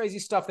all this crazy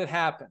stuff that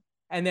happened.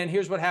 And then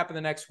here's what happened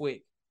the next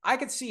week. I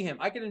could see him.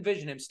 I could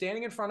envision him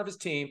standing in front of his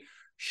team,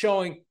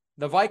 showing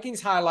the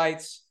Vikings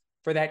highlights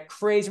for that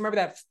crazy, remember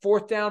that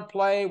 4th down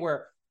play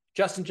where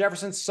Justin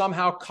Jefferson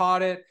somehow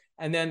caught it,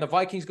 and then the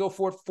Vikings go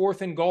for it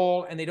 4th and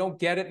goal, and they don't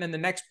get it. And then the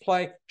next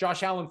play,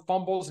 Josh Allen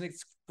fumbles, and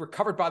it's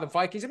recovered by the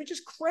Vikings. I mean,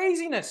 just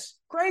craziness.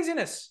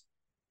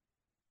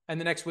 And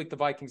the next week, the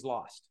Vikings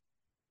lost.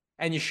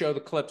 And you show the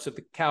clips of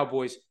the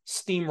Cowboys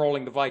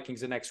steamrolling the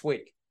Vikings the next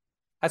week.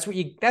 That's what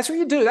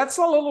you do. That's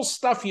the little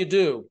stuff you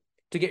do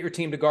to get your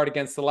team to guard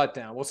against the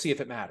letdown. We'll see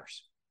if it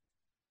matters.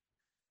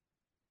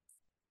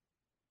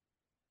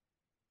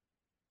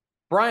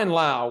 Brian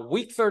Lau,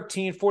 Week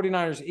 13,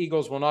 49ers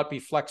Eagles will not be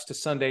flexed to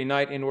Sunday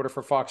night in order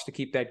for Fox to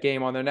keep that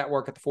game on their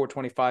network at the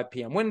 4:25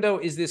 p.m. window.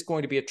 Is this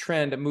going to be a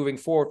trend moving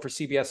forward for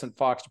CBS and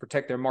Fox to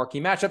protect their marquee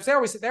matchups?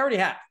 They already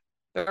have.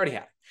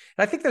 And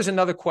I think there's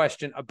another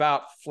question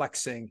about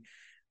flexing.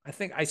 I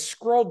think I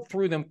scrolled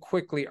through them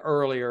quickly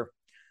earlier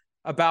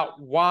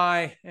about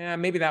why,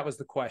 maybe that was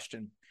the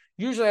question.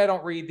 Usually I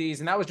don't read these,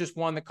 and that was just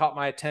one that caught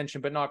my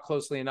attention, but not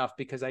closely enough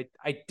because I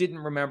didn't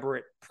remember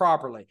it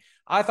properly.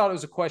 I thought it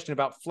was a question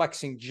about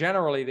flexing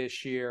generally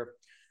this year.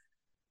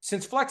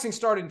 Since flexing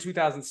started in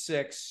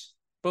 2006,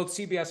 both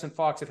CBS and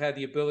Fox have had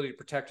the ability to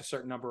protect a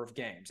certain number of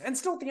games. And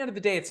still, at the end of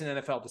the day, it's an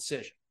NFL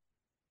decision.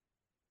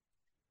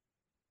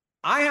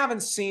 I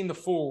haven't seen the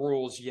full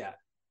rules yet.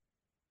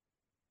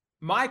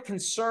 My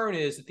concern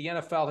is that the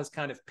NFL has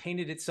kind of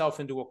painted itself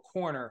into a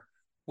corner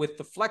with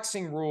the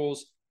flexing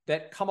rules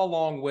that come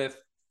along with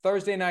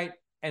Thursday night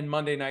and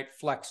Monday night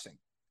flexing.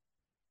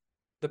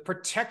 The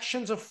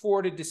protections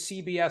afforded to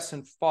CBS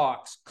and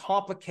Fox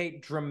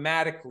complicate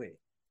dramatically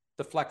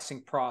the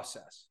flexing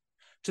process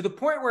to the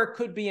point where it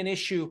could be an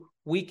issue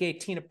week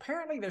 18.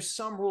 Apparently, there's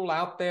some rule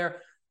out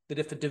there that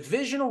if a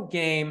divisional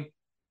game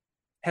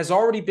has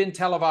already been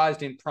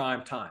televised in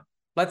prime time,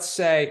 let's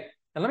say,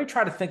 and let me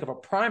try to think of a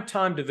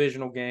primetime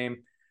divisional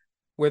game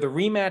where the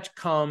rematch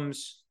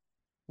comes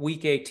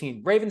week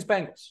 18.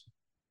 Ravens-Bengals.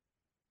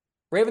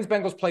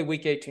 Ravens-Bengals play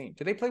week 18.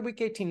 Do they play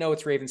week 18? No,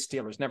 it's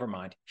Ravens-Steelers. Never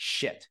mind.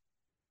 Shit.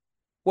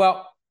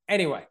 Well,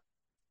 anyway,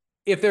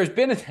 if there's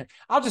been,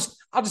 I'll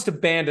just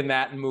abandon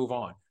that and move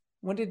on.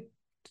 When did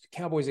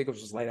Cowboys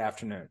Eagles was late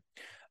afternoon?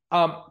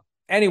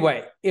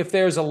 Anyway, if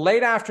there's a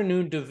late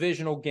afternoon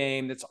divisional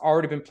game that's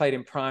already been played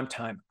in prime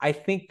time, I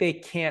think they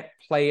can't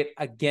play it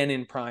again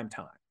in prime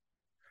time.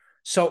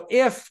 So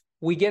if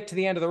we get to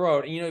the end of the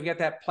road, and you get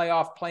that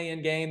playoff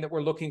play-in game that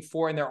we're looking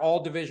for, and they're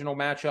all divisional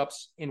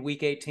matchups in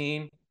week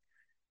 18,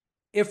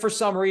 if for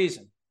some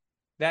reason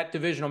that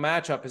divisional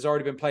matchup has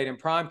already been played in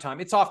prime time,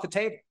 it's off the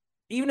table,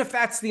 even if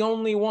that's the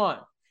only one.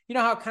 You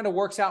know how it kind of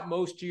works out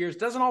most years?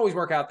 Doesn't always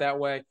work out that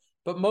way,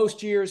 but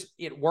most years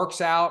it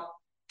works out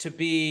to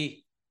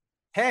be,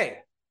 hey,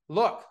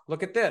 look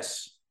at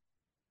this.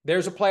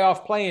 There's a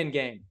playoff play-in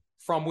game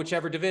from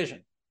whichever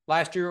division.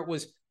 Last year it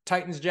was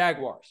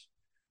Titans-Jaguars.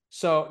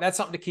 So that's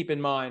something to keep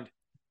in mind.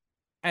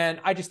 And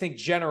I just think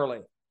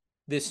generally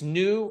this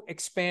new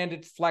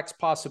expanded flex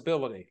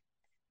possibility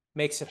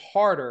makes it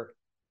harder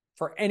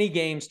for any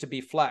games to be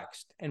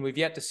flexed. And we've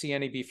yet to see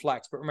any be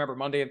flexed. But remember,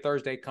 Monday and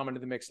Thursday come into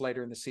the mix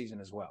later in the season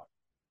as well.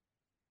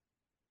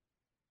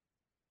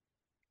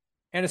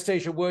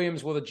 Anastasia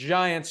Williams, will the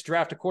Giants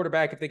draft a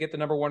quarterback if they get the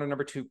number 1 or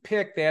number 2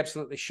 pick? They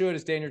absolutely should.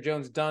 Is Daniel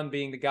Jones done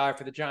being the guy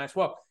for the Giants?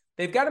 Well,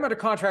 they've got him under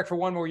contract for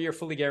 1 more year,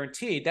 fully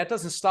guaranteed. That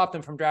doesn't stop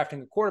them from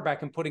drafting a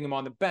quarterback and putting him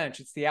on the bench.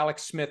 It's the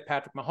Alex Smith,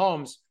 Patrick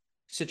Mahomes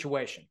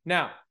situation.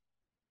 Now,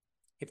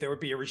 if there would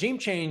be a regime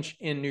change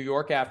in New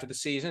York after the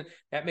season,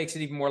 that makes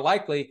it even more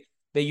likely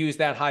they use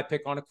that high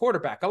pick on a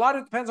quarterback. A lot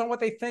of it depends on what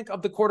they think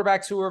of the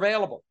quarterbacks who are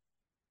available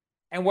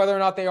and whether or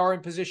not they are in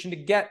position to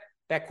get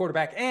that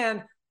quarterback,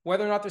 and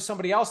whether or not there's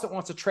somebody else that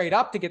wants to trade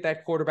up to get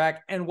that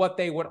quarterback and what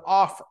they would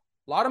offer.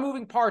 A lot of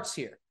moving parts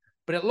here,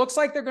 but it looks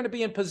like they're going to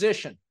be in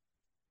position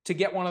to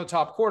get one of the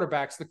top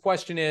quarterbacks. The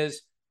question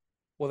is,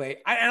 will they?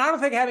 And I don't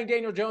think having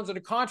Daniel Jones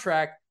under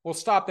contract will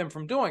stop them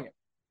from doing it.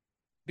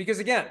 Because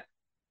again,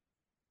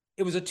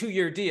 it was a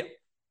 2-year deal.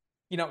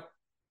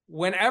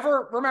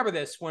 Remember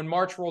this, when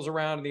March rolls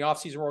around and the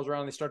offseason rolls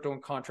around and they start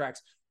doing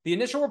contracts, the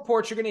initial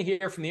reports you're going to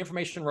hear from the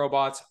information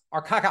robots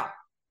are caca.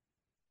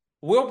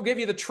 We'll give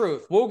you the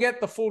truth. We'll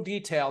get the full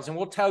details, and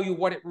we'll tell you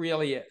what it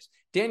really is.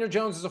 Daniel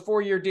Jones is a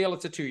 4-year deal.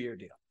 It's a 2-year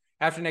deal.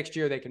 After next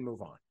year, they can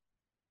move on.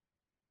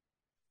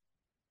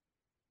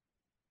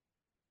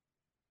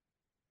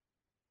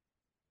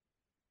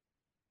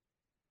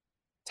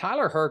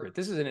 Tyler Hergert,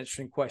 this is an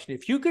interesting question.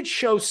 If you could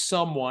show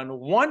someone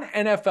one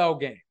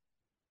NFL game,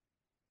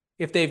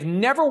 if they've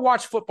never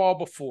watched football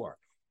before,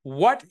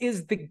 what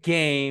is the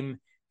game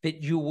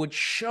that you would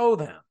show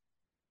them?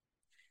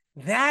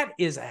 That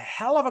is a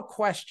hell of a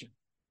question.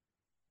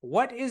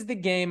 What is the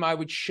game I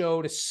would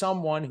show to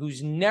someone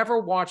who's never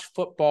watched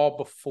football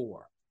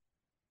before?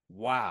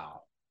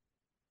 Wow.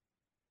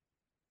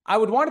 I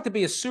would want it to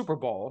be a Super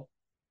Bowl.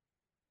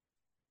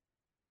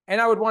 And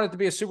I would want it to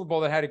be a Super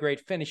Bowl that had a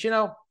great finish.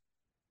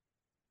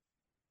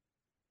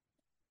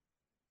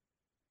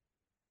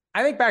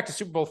 I think back to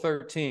Super Bowl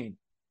 13.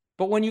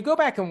 But when you go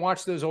back and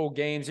watch those old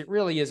games, it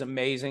really is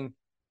amazing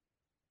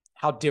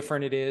how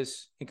different it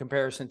is in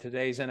comparison to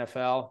today's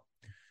NFL.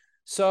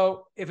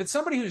 So if it's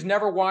somebody who's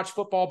never watched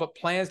football but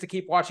plans to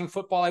keep watching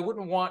football, I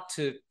wouldn't want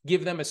to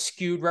give them a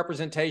skewed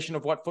representation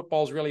of what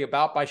football is really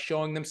about by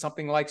showing them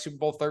something like Super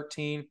Bowl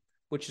 13,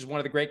 which is one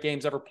of the great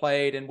games ever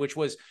played, and which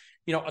was,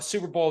 a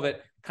Super Bowl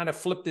that kind of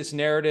flipped this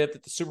narrative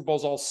that the Super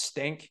Bowls all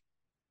stink.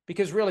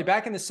 Because really,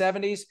 back in the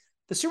 70s,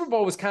 the Super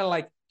Bowl was kind of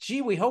like,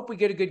 gee, we hope we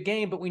get a good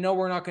game, but we know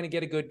we're not going to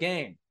get a good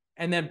game.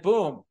 And then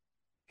boom,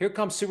 here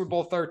comes Super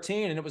Bowl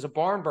 13, and it was a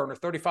barn burner,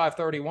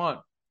 35-31.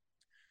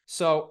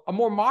 So a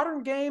more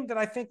modern game that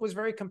I think was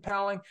very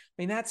compelling.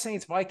 That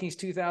Saints-Vikings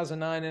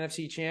 2009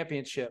 NFC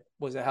Championship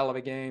was a hell of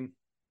a game.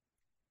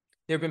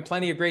 There have been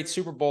plenty of great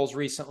Super Bowls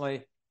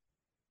recently.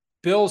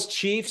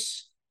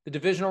 Bills-Chiefs, the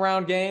divisional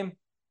round game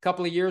a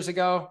couple of years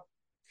ago.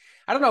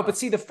 I don't know, but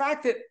see, the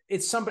fact that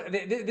it's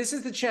somebody, this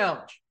is the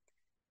challenge.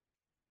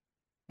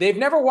 They've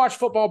never watched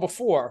football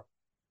before.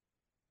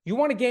 You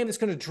want a game that's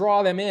going to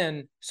draw them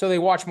in so they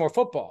watch more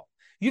football.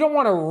 You don't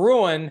want to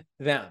ruin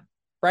them,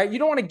 right? You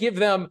don't want to give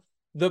them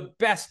the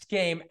best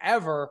game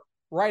ever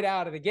right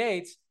out of the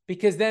gates,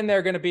 because then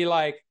they're going to be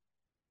like,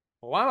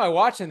 well, why am I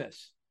watching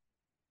this?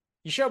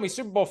 You showed me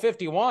Super Bowl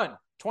 51,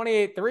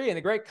 28-3, and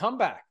the great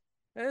comeback.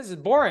 This is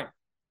boring.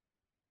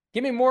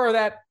 Give me more of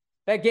that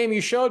game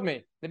you showed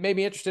me that made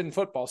me interested in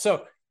football.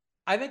 So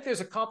I think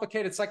there's a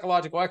complicated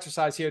psychological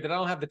exercise here that I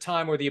don't have the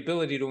time or the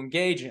ability to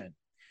engage in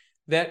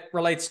that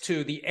relates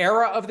to the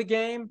era of the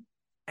game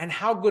and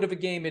how good of a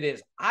game it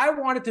is. I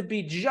want it to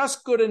be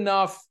just good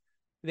enough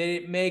that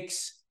it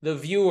makes the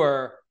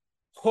viewer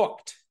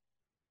hooked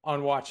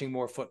on watching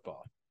more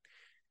football.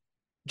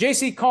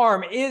 JC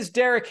Carm, is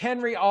Derrick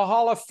Henry a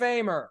Hall of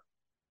Famer?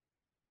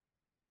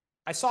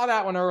 I saw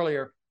that one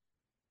earlier,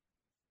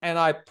 and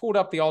I pulled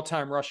up the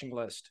all-time rushing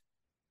list.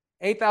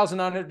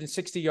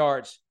 8,960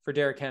 yards for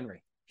Derrick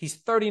Henry.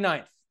 He's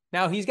 39th.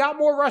 Now, he's got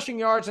more rushing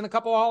yards than a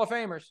couple of Hall of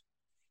Famers.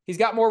 He's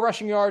got more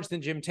rushing yards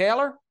than Jim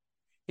Taylor.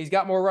 He's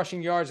got more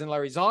rushing yards than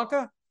Larry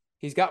Zonka.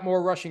 He's got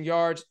more rushing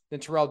yards than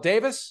Terrell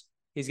Davis.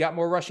 He's got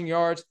more rushing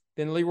yards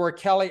than Leroy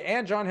Kelly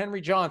and John Henry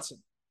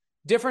Johnson.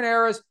 Different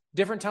eras,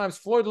 different times.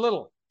 Floyd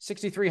Little,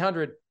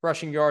 6,300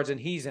 rushing yards, and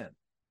he's in.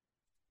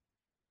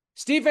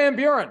 Steve Van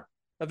Buren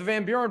of the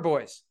Van Buren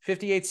Boys,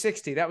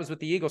 5,860. That was with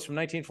the Eagles from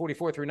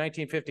 1944 through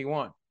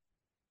 1951.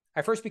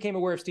 I first became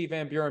aware of Steve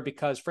Van Buren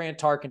because Fran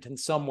Tarkenton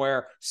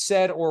somewhere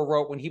said or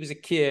wrote when he was a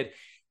kid,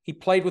 he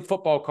played with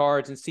football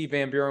cards and Steve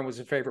Van Buren was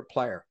his favorite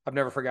player. I've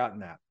never forgotten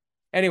that.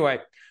 Anyway,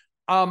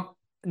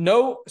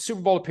 no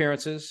Super Bowl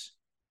appearances.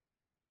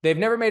 They've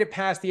never made it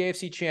past the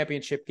AFC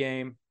Championship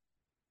game.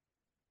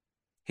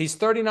 He's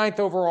 39th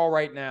overall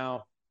right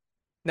now.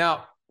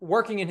 Now,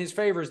 working in his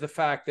favor is the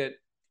fact that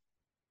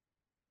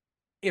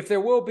if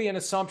there will be an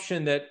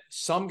assumption that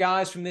some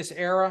guys from this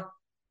era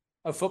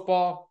of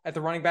football at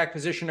the running back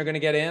position are going to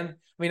get in, I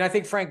mean, I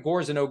think Frank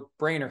Gore's a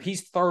no-brainer.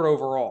 He's third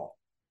overall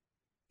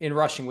in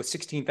rushing with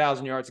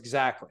 16,000 yards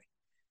exactly.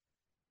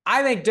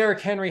 I think Derrick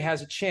Henry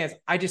has a chance.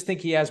 I just think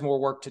he has more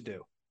work to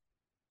do.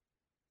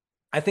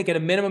 I think at a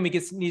minimum,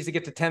 he needs to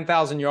get to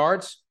 10,000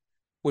 yards,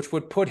 which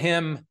would put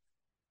him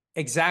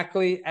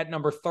exactly at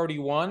number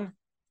 31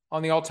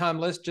 on the all-time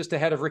list, just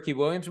ahead of Ricky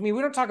Williams. I mean,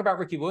 we don't talk about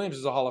Ricky Williams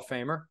as a Hall of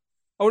Famer.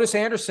 Otis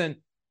Anderson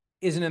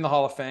isn't in the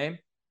Hall of Fame.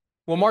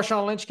 Will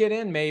Marshawn Lynch get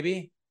in?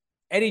 Maybe.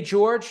 Eddie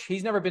George,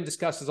 he's never been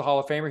discussed as a Hall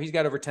of Famer. He's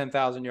got over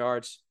 10,000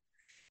 yards.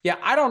 Yeah,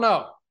 I don't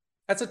know.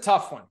 That's a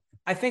tough one.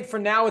 I think for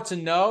now it's a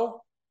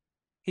no.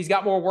 He's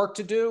got more work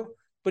to do.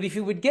 But if he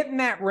would get in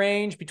that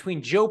range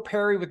between Joe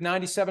Perry with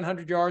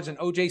 9,700 yards and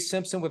O.J.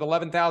 Simpson with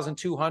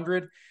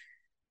 11,200,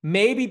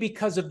 maybe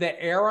because of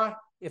the era,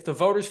 if the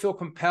voters feel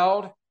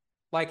compelled,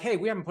 like, hey,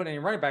 we haven't put any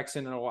running backs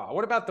in a while.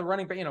 What about the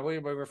running back?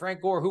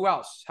 Frank Gore, who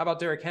else? How about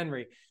Derrick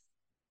Henry?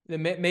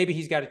 Then maybe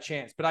he's got a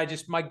chance. But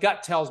my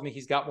gut tells me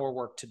he's got more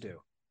work to do.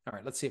 All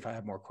right, let's see if I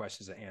have more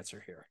questions to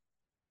answer here.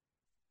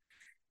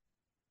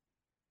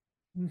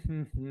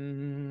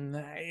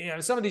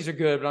 Some of these are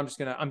good, but I'm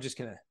just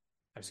gonna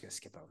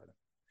skip over them.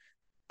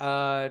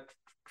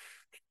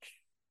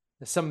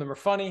 Some of them are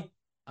funny.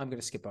 I'm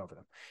gonna skip over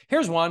them.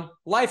 Here's one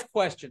life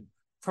question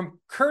from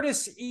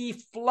Curtis E.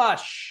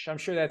 Flush. I'm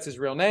sure that's his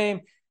real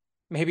name.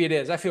 Maybe it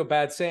is. I feel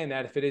bad saying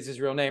that if it is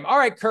his real name. All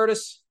right,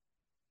 Curtis.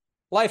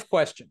 Life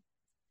question.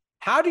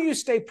 How do you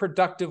stay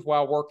productive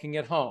while working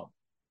at home?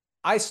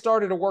 I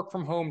started a work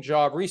from home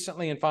job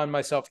recently and find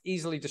myself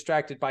easily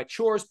distracted by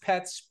chores,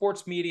 pets,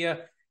 sports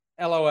media,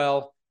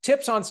 LOL.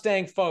 Tips on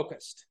staying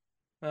focused.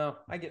 Well,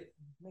 maybe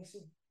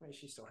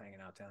she's still hanging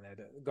out down there.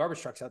 The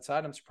garbage truck's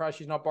outside. I'm surprised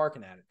she's not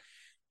barking at it.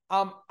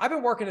 I've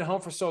been working at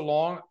home for so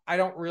long, I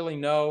don't really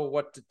know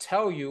what to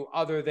tell you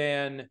other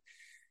than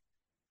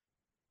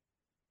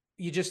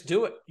you just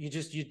do it. You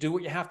do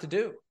what you have to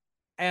do.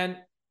 And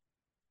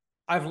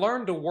I've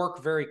learned to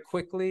work very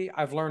quickly.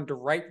 I've learned to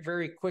write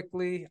very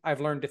quickly.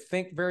 I've learned to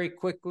think very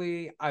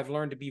quickly. I've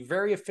learned to be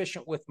very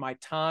efficient with my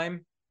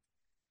time.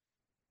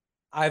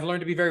 I've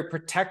learned to be very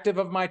protective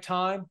of my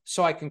time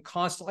so I can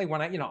constantly,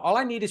 all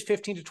I need is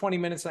 15 to 20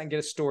 minutes and I can get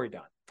a story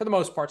done for the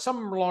most part. Some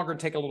of them are longer and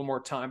take a little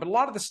more time, but a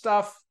lot of the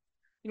stuff,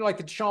 like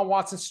the Deshaun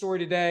Watson story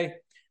today,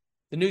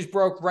 the news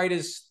broke right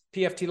as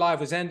PFT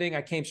Live was ending.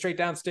 I came straight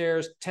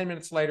downstairs. 10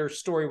 minutes later,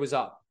 story was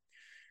up.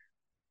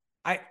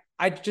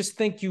 I just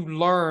think you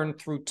learn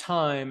through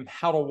time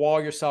how to wall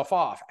yourself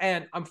off.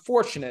 And I'm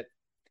fortunate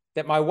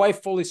that my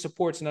wife fully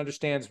supports and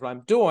understands what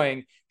I'm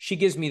doing. She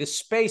gives me the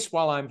space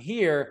while I'm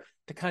here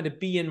to kind of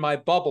be in my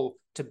bubble,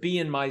 to be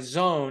in my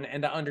zone,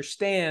 and to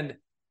understand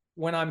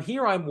when I'm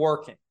here, I'm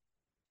working.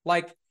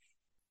 Like,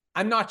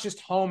 I'm not just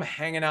home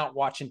hanging out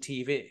watching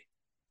TV.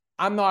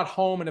 I'm not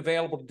home and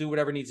available to do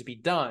whatever needs to be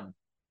done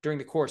during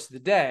the course of the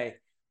day.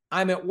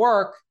 I'm at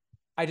work.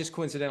 I just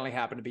coincidentally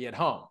happen to be at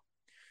home.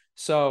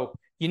 So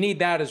you need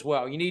that as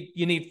well. You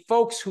need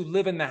folks who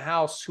live in the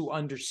house who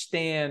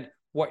understand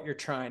what you're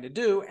trying to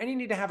do. And you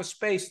need to have a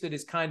space that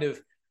is kind of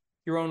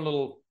your own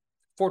little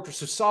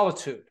fortress of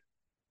solitude,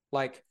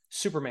 like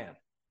Superman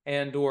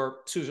or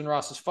Susan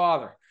Ross's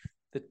father.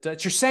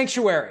 That's your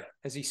sanctuary,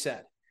 as he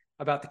said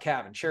about the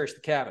cabin. Cherish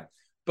the cabin.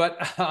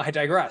 But I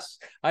digress.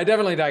 I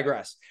definitely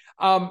digress.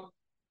 And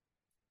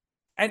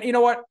you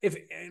know what?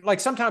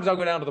 Sometimes I'll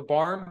go down to the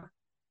barn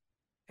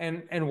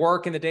and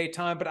work in the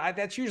daytime, but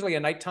that's usually a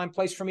nighttime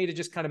place for me to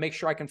just kind of make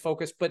sure I can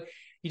focus. But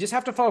you just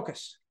have to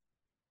focus.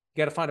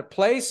 You got to find a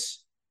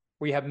place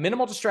where you have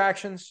minimal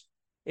distractions.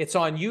 It's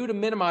on you to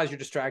minimize your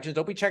distractions.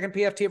 Don't be checking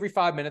PFT every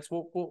 5 minutes.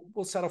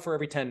 We'll settle for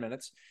every 10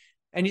 minutes.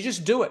 And you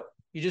just do it.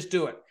 You just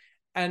do it.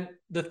 And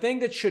the thing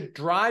that should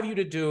drive you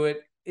to do it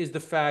is the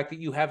fact that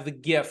you have the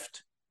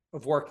gift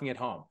of working at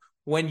home.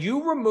 When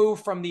you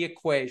remove from the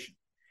equation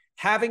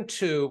having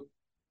to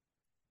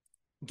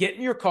get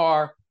in your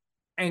car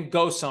and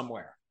go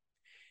somewhere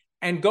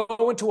and go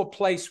into a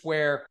place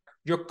where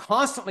you're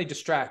constantly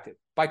distracted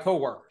by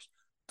coworkers,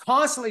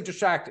 constantly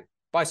distracted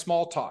by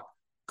small talk,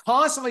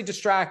 constantly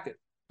distracted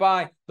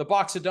by the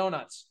box of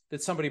donuts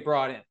that somebody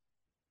brought in.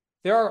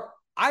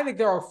 I think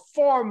there are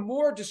far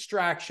more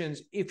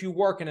distractions if you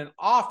work in an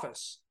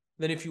office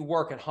than if you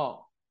work at home.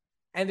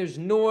 And there's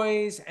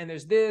noise, and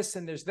there's this,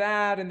 and there's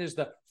that, and there's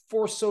the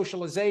forced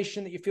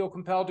socialization that you feel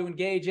compelled to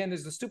engage in.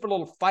 There's the stupid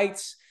little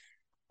fights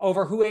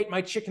over who ate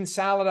my chicken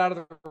salad out of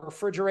the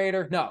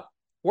refrigerator. No,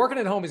 working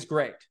at home is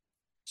great.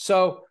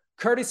 So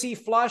courtesy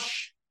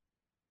flush,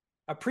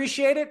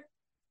 appreciate it,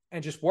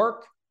 and just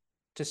work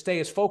to stay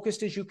as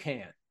focused as you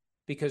can,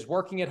 because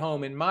working at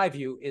home, in my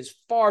view, is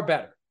far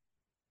better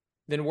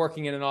than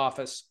working in an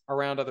office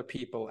around other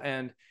people.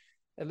 And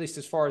at least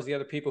as far as the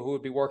other people who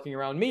would be working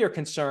around me are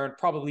concerned,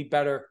 probably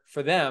better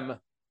for them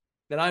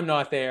that I'm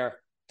not there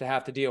to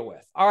have to deal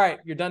with. All right,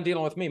 you're done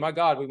dealing with me. My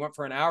God, we went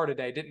for an hour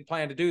today. Didn't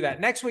plan to do that.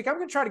 Next week, I'm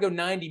going to try to go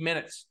 90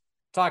 minutes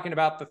talking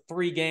about the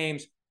 3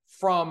 games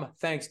from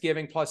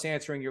Thanksgiving, plus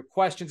answering your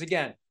questions.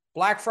 Again,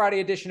 Black Friday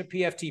edition of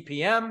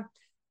PFTPM,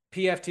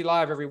 PFT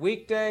Live every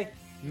weekday,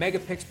 Mega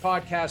Picks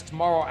podcast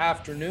tomorrow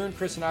afternoon.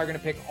 Chris and I are going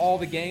to pick all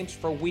the games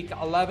for Week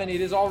 11.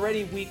 It is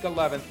already Week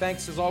 11.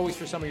 Thanks, as always,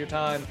 for some of your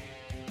time.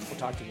 We'll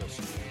talk to you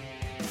soon.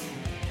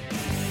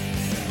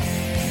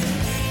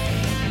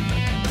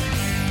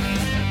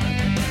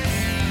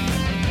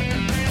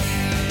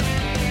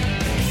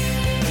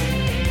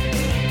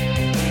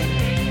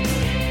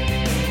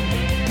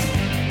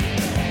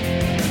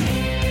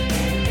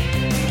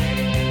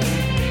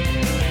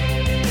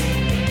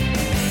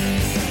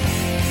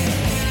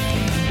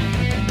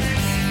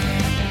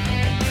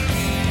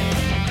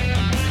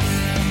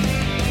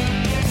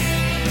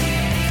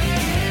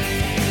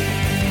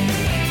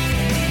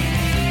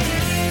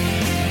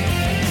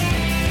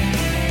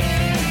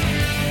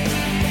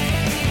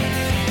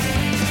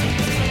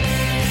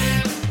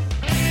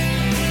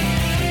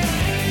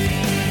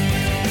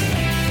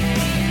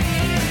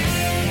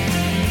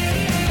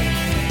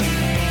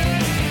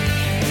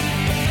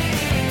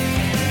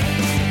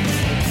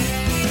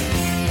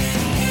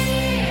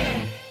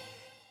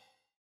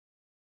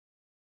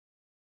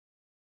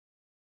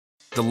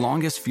 The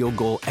longest field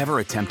goal ever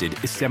attempted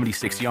is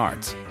 76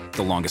 yards.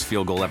 The longest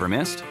field goal ever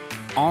missed?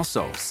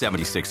 Also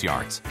 76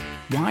 yards.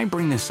 Why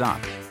bring this up?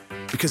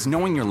 Because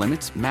knowing your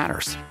limits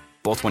matters,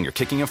 both when you're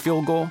kicking a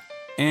field goal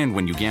and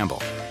when you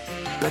gamble.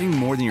 Betting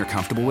more than you're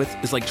comfortable with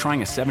is like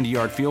trying a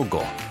 70-yard field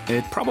goal.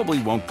 It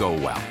probably won't go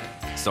well.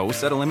 So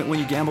set a limit when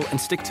you gamble and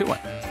stick to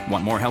it.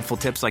 Want more helpful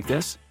tips like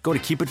this? Go to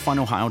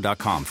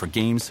keepitfunohio.com for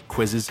games,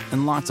 quizzes,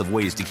 and lots of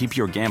ways to keep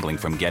your gambling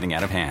from getting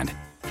out of hand.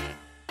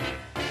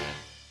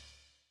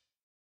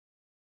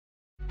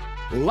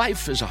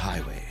 Life is a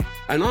highway,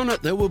 and on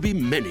it there will be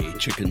many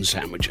chicken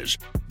sandwiches.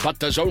 But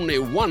there's only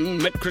one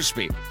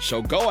McCrispy.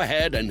 So go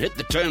ahead and hit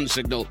the turn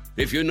signal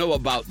if you know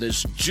about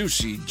this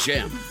juicy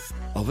gem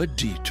of a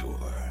detour.